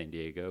 now in San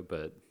Diego,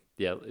 but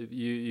yeah,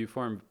 you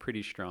form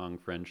pretty strong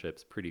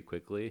friendships pretty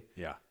quickly.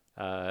 Yeah.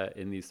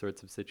 In these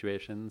sorts of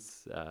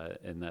situations.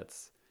 And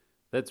that's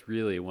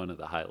really one of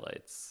the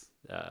highlights.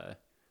 The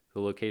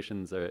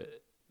locations are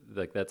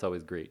like, that's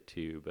always great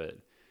too, but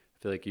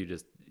I feel like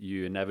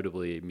you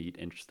inevitably meet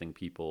interesting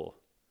people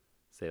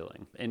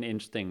sailing. And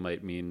interesting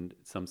might mean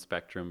some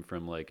spectrum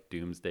from like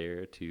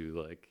doomsdayer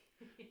to like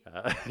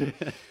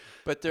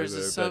but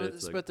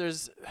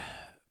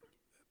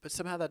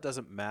somehow that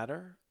doesn't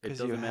matter because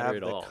you have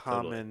the all,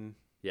 common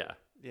totally.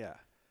 Yeah.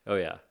 Oh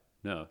yeah.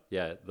 No.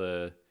 Yeah.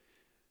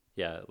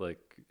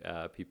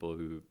 People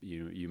who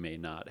you may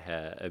not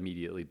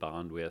immediately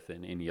bond with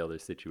in any other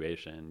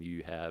situation,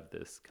 you have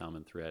this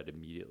common thread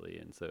immediately,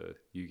 and so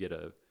you get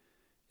it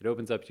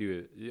opens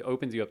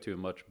you up to a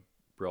much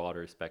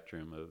broader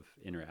spectrum of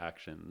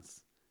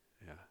interactions.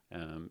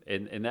 Yeah.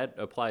 And that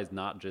applies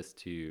not just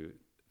to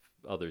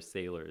other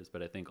sailors,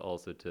 but I think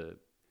also to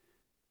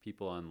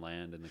people on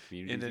land and the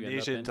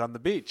communities. Indonesians on the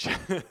beach.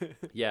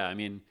 Yeah, I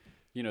mean,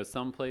 you know,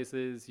 some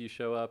places you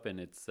show up and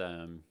it's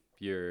I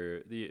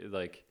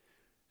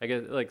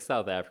guess like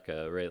South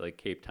Africa, right? Like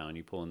Cape Town,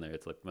 you pull in there,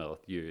 it's like, well,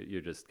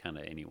 you're just kind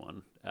of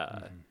anyone.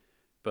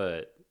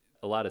 But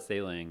a lot of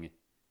sailing,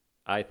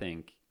 I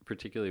think,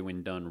 particularly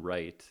when done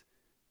right,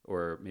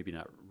 or maybe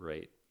not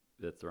right,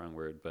 that's the wrong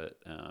word, but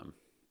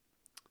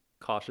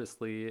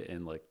cautiously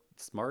and like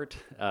smart,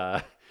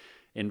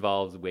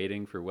 involves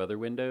waiting for weather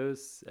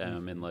windows,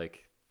 and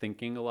like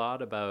thinking a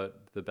lot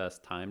about the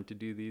best time to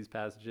do these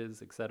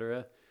passages,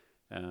 etc.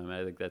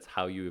 I think that's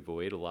how you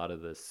avoid a lot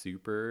of the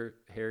super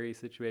hairy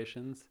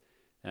situations.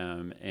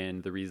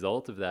 And the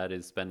result of that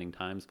is spending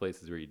times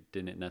places where you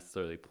didn't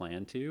necessarily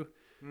plan to.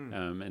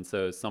 And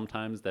so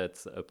sometimes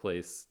that's a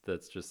place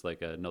that's just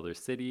like another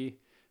city,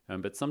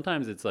 but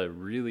sometimes it's a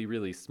really,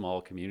 really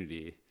small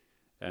community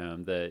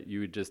that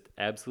you would just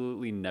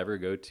absolutely never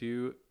go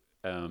to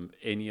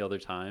any other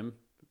time,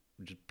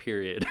 just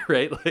period,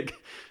 right? Like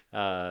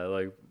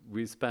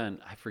we spent,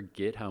 I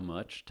forget how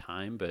much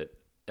time, but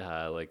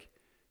like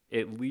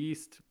at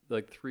least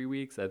like 3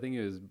 weeks, I think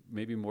it was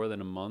maybe more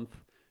than a month,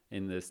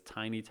 in this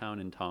tiny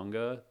town in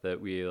Tonga that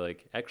we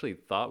like actually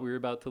thought we were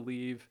about to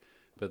leave,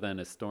 but then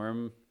a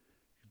storm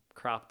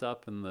cropped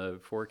up in the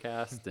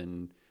forecast.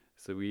 And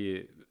so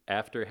we,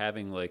 after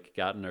having like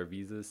gotten our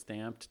visas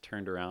stamped,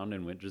 turned around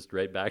and went just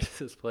right back to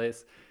this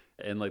place.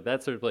 And like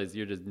that sort of place,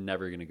 you're just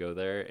never going to go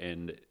there.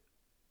 And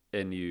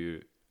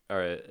you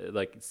are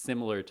like,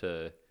 similar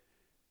to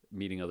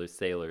meeting other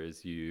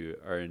sailors, you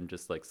are in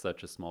just like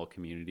such a small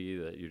community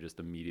that you're just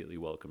immediately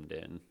welcomed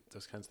in.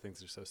 Those kinds of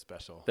things are so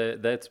special.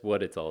 That's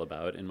what it's all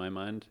about in my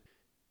mind.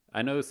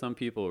 I know some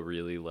people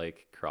really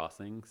like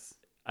crossings.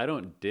 I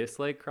don't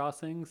dislike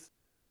crossings.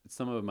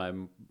 Some of my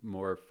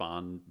more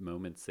fond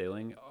moments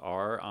sailing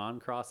are on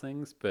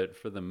crossings, but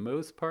for the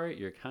most part,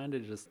 you're kind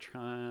of just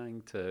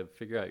trying to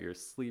figure out your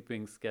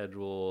sleeping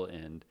schedule,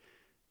 and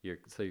you're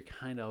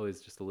kind of always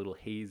just a little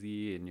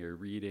hazy in your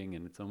reading,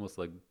 and it's almost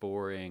like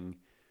boring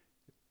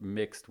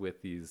mixed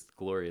with these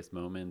glorious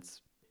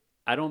moments.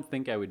 I don't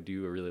think I would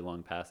do a really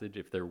long passage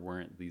if there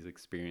weren't these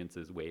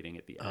experiences waiting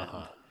at the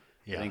end.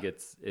 Yeah. I think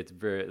it's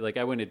very, like,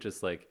 I wouldn't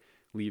just like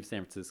leave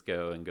San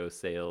Francisco and go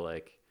sail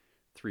like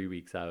 3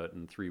 weeks out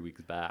and 3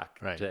 weeks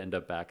back to end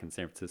up back in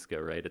San Francisco,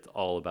 right? It's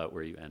all about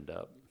where you end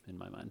up in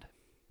my mind.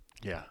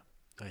 Yeah,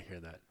 I hear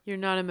that. You're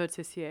not a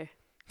motissier.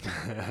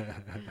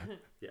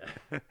 Yeah.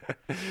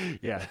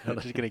 Yeah, I'm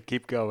just going to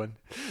keep going.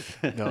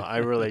 No, I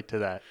relate to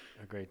that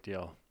a great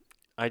deal.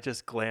 I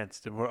just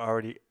glanced and we're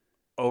already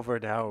over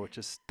an hour, which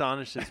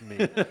astonishes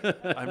me.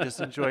 I'm just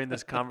enjoying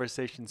this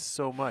conversation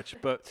so much,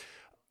 but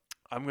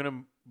I'm going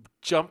to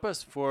jump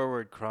us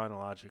forward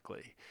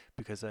chronologically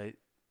because I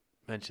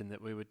mentioned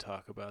that we would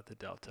talk about the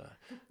Delta.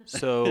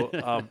 So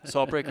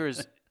Saltbreaker,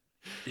 is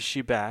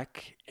she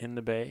back in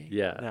the bay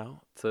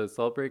now? So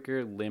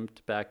Saltbreaker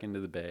limped back into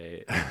the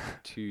bay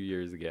 2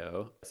 years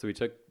ago. So we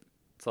took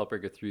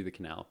Saltbreaker through the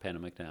canal,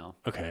 Panama Canal.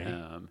 Okay.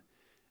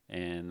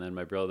 And then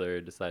my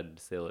brother decided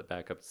to sail it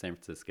back up to San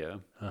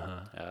Francisco,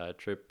 a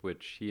trip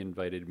which he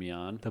invited me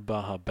on. The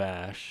Baja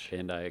Bash.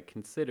 And I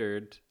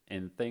considered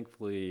and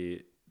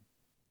thankfully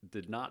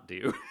did not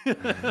do.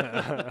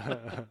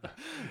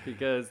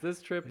 Because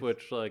this trip,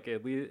 which like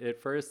at least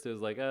at first it was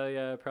like, oh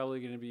yeah,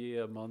 probably going to be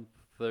a month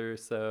or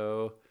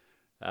so.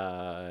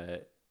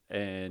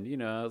 And, you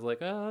know, I was like,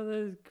 oh,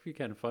 that could be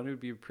kind of fun. It would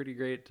be pretty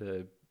great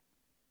to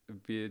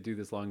do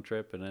this long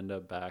trip and end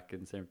up back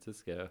in San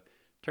Francisco.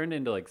 Turned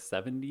into like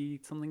 70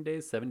 something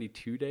days,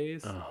 72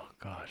 days. Oh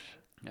gosh.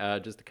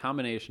 Just a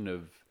combination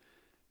of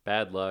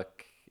bad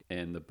luck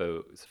and the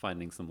boat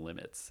finding some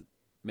limits.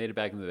 Made it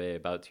back in the bay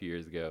about 2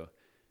 years ago,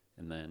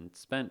 and then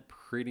spent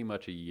pretty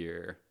much a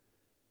year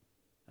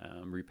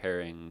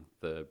repairing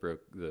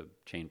the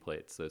chain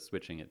plates, so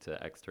switching it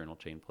to external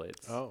chain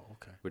plates. Oh,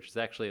 okay. Which is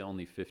actually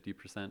only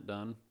 50%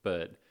 done,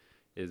 but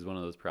is one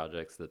of those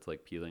projects that's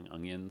like peeling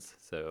onions.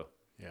 So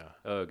yeah.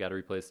 Oh, got to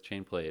replace the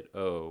chain plate.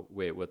 Oh,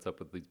 wait, what's up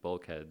with these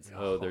bulkheads?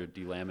 Oh, they're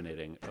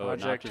delaminating.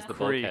 Project oh, not just the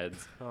creep.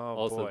 bulkheads. Oh,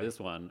 also boy. this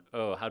one.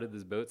 Oh, how did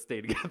this boat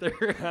stay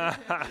together?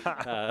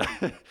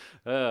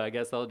 I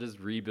guess I'll just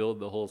rebuild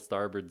the whole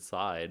starboard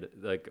side,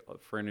 like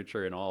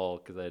furniture and all,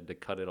 because I had to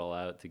cut it all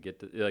out to get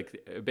to, like,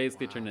 it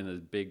basically turned into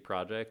this big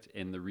project.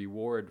 And the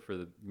reward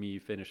for me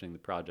finishing the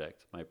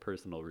project, my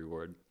personal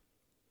reward,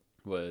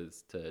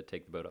 was to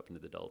take the boat up into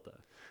the Delta.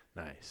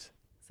 Nice.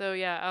 So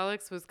yeah,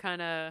 Alex was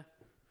kind of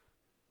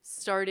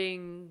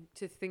starting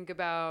to think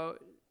about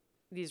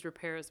these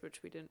repairs,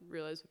 which we didn't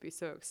realize would be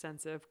so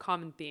extensive,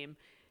 common theme,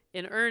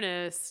 in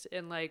earnest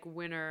in like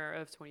winter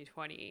of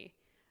 2020.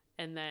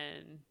 And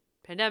then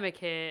pandemic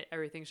hit,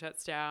 everything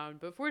shuts down.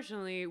 But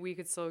fortunately, we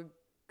could still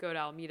go to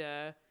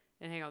Alameda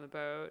and hang on the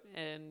boat.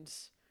 And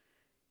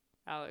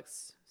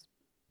Alex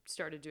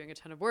started doing a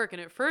ton of work.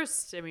 And at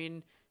first, I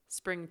mean,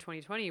 spring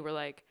 2020, we're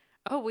like,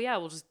 oh, well, yeah,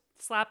 we'll just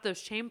slap those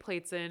chain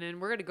plates in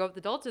and we're going to go up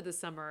the Delta this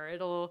summer.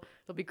 It'll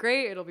be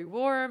great. It'll be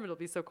warm. It'll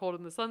be so cold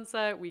in the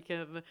sunset. We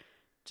can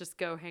just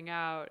go hang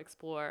out,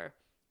 explore.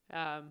 We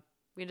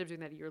ended up doing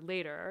that a year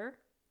later,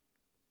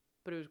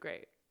 but it was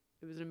great.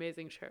 It was an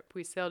amazing trip.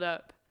 We sailed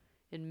up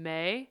in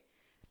May.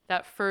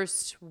 That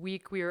first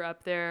week we were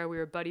up there, we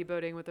were buddy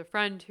boating with a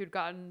friend who'd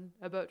gotten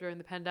a boat during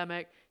the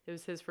pandemic. It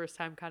was his first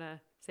time kind of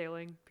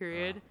sailing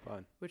period,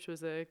 Fun. which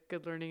was a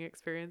good learning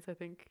experience, I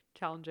think.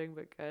 Challenging,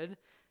 but good.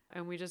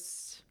 And we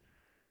just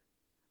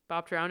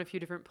bopped around a few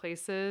different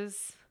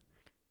places.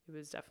 It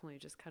was definitely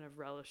just kind of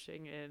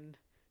relishing in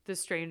the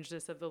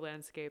strangeness of the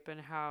landscape and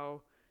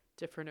how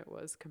different it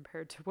was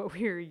compared to what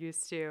we were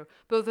used to,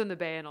 both in the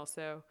bay and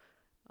also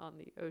on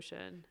the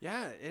ocean.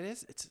 Yeah, it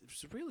is. It's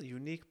a really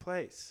unique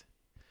place.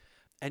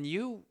 And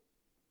you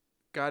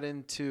got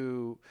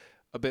into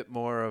a bit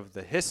more of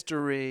the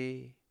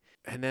history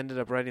and ended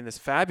up writing this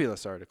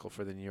fabulous article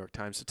for the New York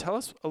Times. So tell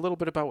us a little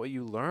bit about what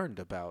you learned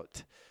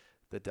about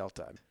the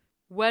Delta.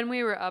 When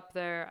we were up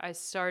there, I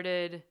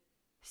started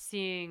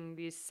seeing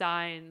these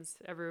signs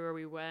everywhere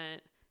we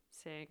went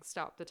saying,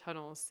 "Stop the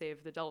tunnels,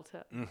 save the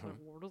Delta." Mm-hmm. Like,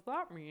 what does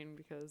that mean?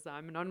 Because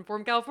I'm an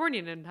uninformed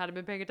Californian and hadn't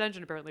been paying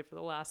attention apparently for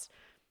the last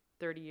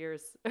 30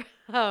 years.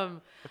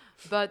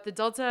 But the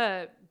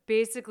Delta,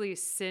 basically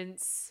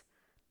since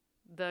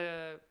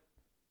the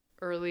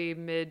early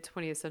mid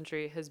 20th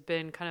century, has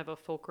been kind of a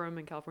fulcrum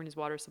in California's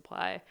water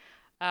supply.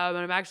 And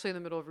I'm actually in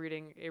the middle of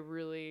reading a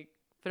really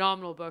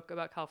phenomenal book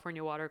about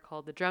California water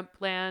called The Dreamt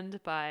Land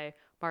by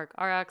Mark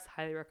Arax.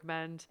 Highly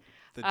recommend.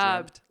 The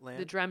Dreamt Land?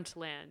 The Dreamt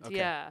Land, Okay.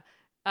 yeah.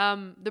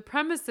 The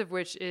premise of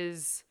which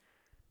is,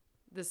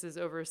 this is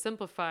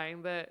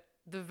oversimplifying, that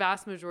the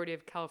vast majority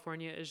of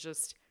California is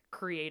just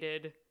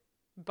created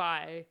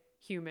by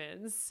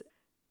humans,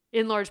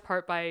 in large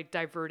part by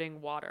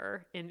diverting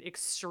water in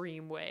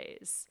extreme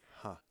ways.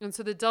 Huh. And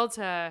so the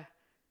Delta,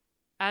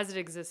 as it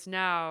exists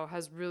now,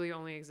 has really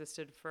only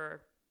existed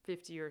for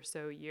 50 or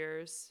so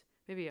years,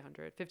 maybe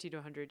 50 to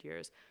 100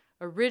 years.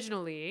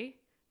 Originally,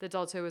 the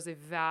Delta was a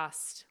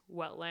vast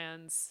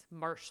wetlands,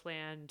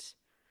 marshland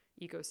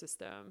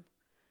ecosystem.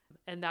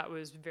 And that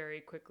was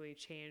very quickly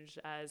changed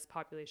as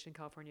population in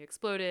California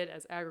exploded,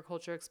 as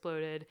agriculture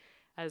exploded,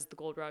 as the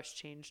gold rush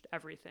changed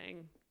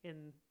everything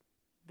in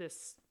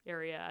this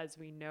area as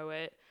we know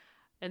it.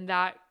 And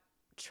that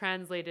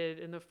translated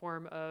in the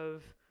form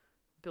of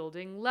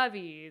building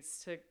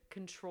levees to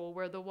control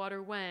where the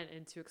water went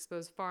and to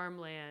expose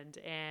farmland,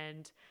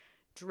 and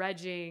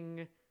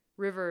dredging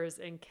rivers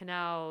and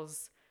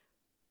canals,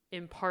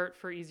 in part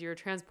for easier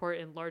transport,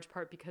 in large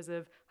part because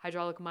of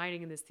hydraulic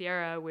mining in the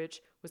Sierra,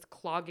 which was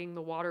clogging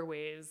the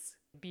waterways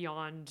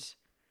beyond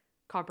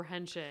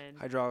comprehension.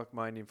 Hydraulic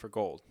mining for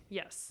gold.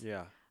 Yes.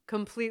 Yeah.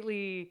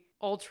 Completely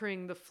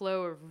altering the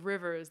flow of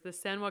rivers. The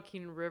San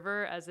Joaquin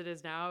River, as it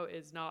is now,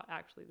 is not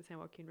actually the San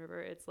Joaquin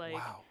River. It's like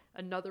Wow.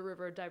 another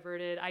river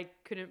diverted. I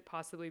couldn't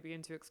possibly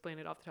begin to explain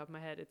it off the top of my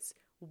head. It's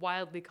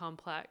wildly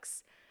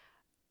complex.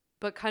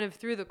 But kind of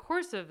through the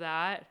course of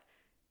that,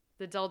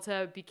 the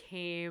Delta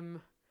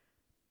became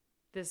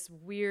this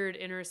weird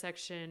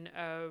intersection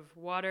of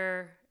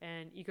water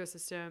and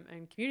ecosystem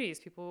and communities,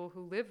 people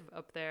who live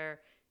up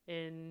there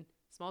in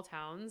small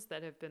towns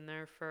that have been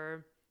there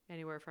for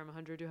anywhere from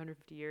 100 to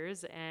 150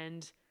 years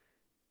and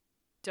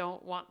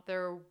don't want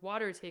their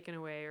water taken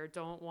away or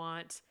don't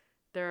want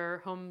their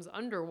homes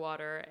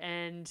underwater.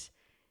 And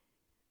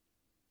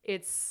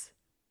it's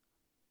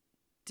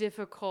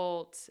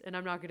difficult, and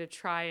I'm not going to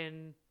try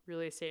and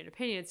really state an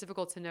opinion, it's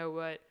difficult to know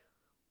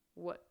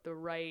what the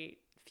right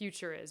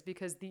future is,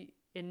 because the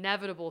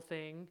inevitable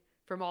thing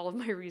from all of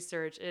my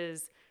research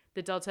is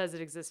the Delta as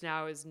it exists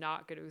now is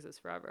not going to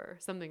exist forever.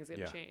 Something's going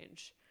to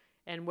change.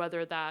 And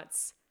whether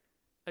that's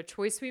a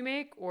choice we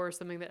make or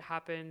something that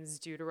happens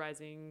due to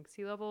rising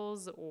sea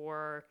levels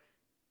or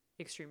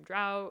extreme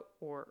drought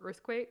or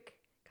earthquake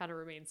kind of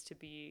remains to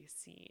be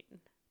seen.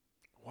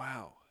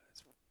 Wow.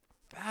 It's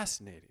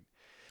fascinating.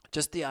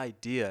 Just the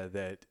idea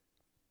that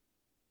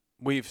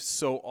we've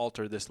so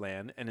altered this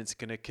land and it's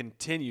going to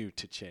continue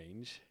to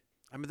change.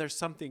 I mean, there's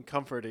something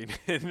comforting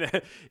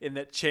in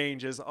that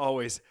change is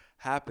always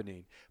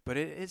happening. But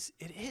it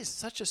is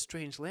such a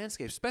strange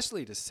landscape,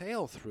 especially to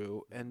sail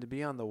through and to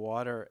be on the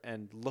water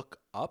and look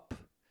up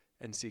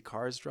and see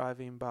cars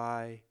driving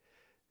by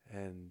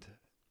and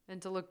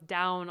to look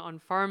down on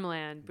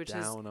farmland, which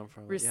is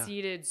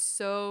receded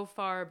so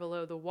far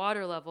below the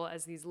water level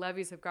as these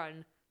levees have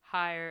gotten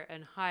higher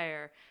and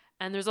higher.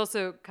 And there's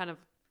also kind of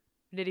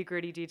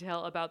nitty-gritty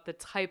detail about the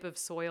type of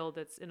soil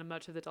that's in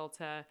much of the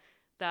Delta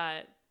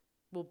that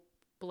will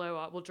blow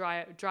up, will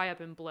dry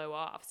up and blow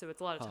off. So it's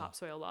a lot of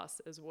topsoil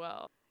loss as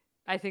well.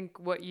 I think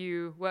what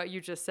you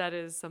just said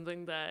is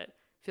something that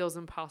feels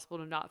impossible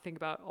to not think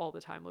about all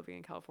the time living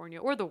in California,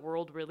 or the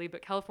world really,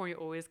 but California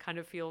always kind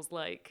of feels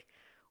like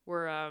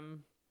we're,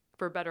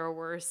 for better or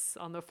worse,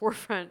 on the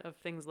forefront of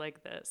things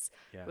like this.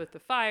 Yeah. With the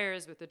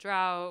fires, with the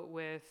drought,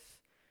 with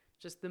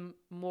just the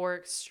more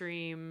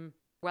extreme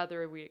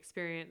weather we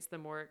experience, the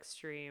more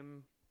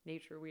extreme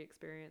nature we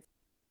experience.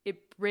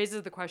 It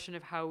raises the question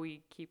of how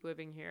we keep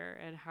living here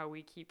and how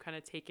we keep kind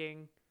of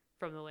taking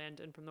from the land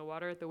and from the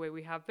water the way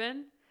we have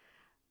been.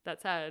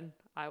 That said,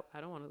 I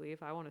don't want to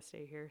leave. I want to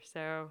stay here.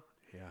 So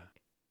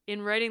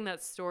in writing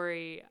that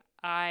story,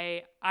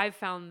 I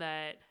found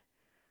that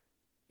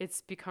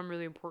it's become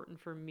really important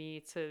for me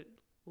to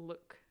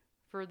look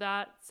for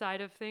that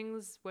side of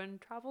things when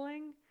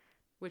traveling,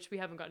 which we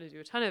haven't gotten to do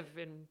a ton of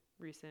in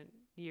recent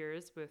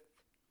years with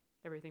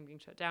everything being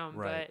shut down.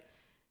 Right. But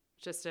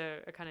just a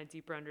kind of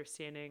deeper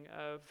understanding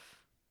of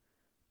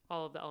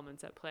all of the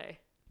elements at play.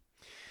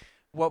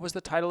 What was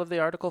the title of the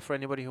article for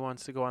anybody who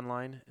wants to go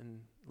online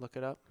and look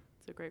it up?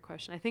 It's a great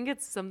question. I think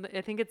it's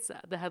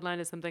the headline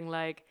is something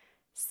like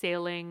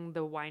 "Sailing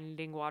the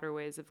Winding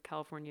Waterways of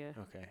California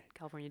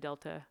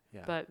Delta."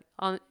 Yeah. But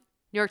on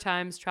New York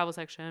Times travel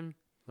section,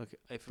 Look,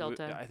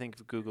 Delta. I think if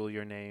you Google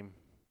your name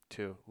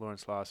too,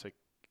 Lawrence Lossick,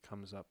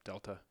 comes up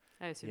Delta.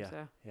 I assume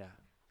so. Yeah.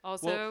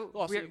 Also,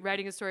 also-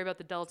 writing a story about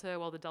the Delta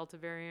while the Delta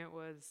variant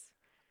was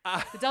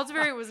the Delta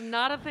variant was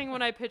not a thing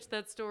when I pitched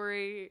that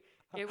story.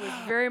 It was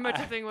very much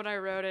a thing when I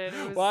wrote it.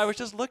 Well, I was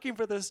just looking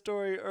for this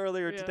story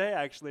earlier Yeah. today,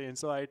 actually, and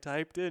so I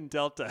typed in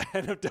Delta,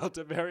 and the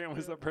Delta variant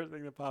was the first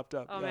thing that popped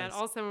up. Oh man!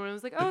 Also, when I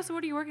was like, "Oh, so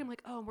what are you working?" I'm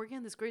like, "Oh, I'm working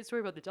on this great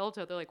story about the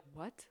Delta." They're like,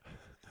 "What?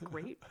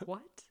 Great?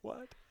 What?"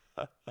 What?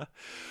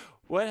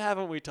 What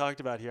haven't we talked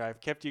about here? I've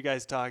kept you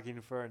guys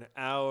talking for an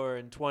hour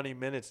and 20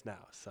 minutes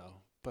now. So,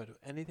 but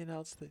anything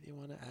else that you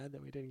want to add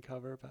that we didn't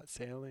cover about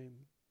sailing,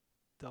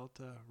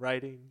 Delta,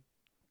 writing?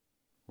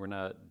 We're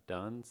not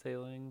done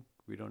sailing.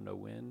 We don't know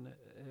when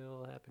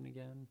it'll happen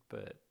again,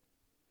 but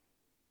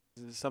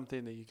Is this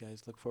something that you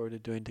guys look forward to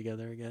doing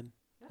together again?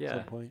 yeah,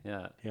 some point?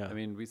 yeah. Yeah. I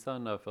mean, we saw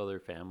enough other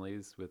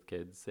families with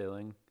kids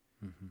sailing,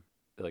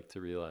 like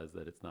to realize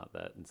that it's not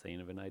that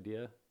insane of an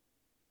idea.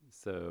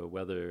 So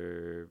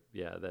whether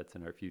that's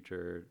in our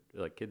future,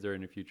 like kids are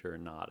in the future or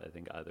not, I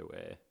think either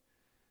way,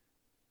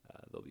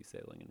 there'll be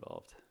sailing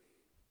involved.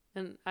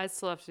 And I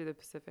still have to do the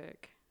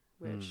Pacific,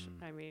 which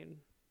I mean,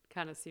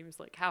 kind of seems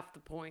like half the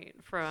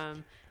point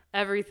from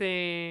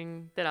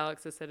everything that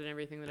Alex has said and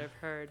everything that I've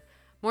heard.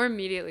 More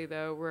immediately,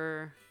 though,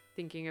 we're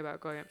thinking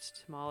about going up to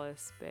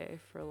Tomales Bay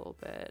for a little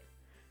bit,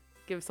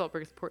 give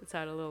Saltburg's port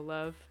side a little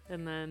love,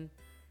 and then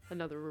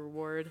another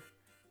reward.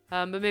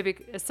 But maybe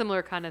a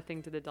similar kind of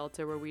thing to the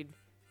Delta, where we'd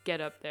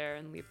get up there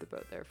and leave the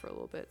boat there for a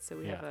little bit, so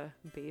we have a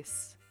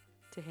base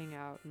to hang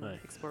out and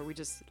explore. We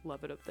just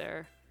love it up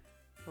there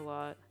a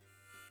lot.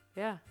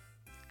 Yeah.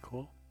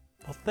 Cool.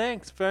 Well,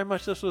 thanks very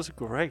much. This was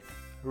great.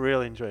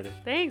 Really enjoyed it.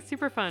 Thanks.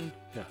 Super fun.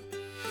 Yeah.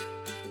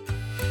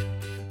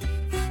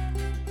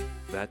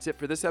 That's it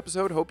for this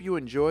episode. Hope you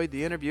enjoyed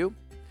the interview.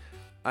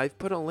 I've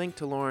put a link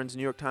to Lauren's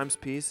New York Times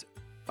piece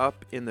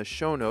up in the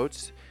show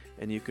notes,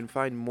 and you can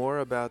find more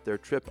about their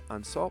trip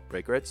on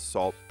Saltbreaker at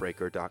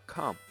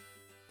saltbreaker.com.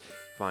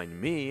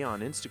 Find me on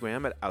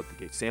Instagram at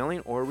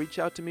OutTheGateSailing or reach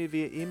out to me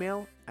via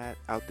email at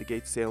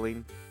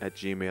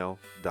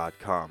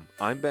outthegatesailing@gmail.com.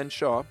 I'm Ben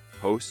Shaw,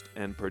 host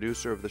and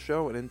producer of the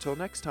show, and until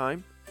next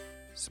time,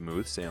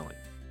 smooth sailing.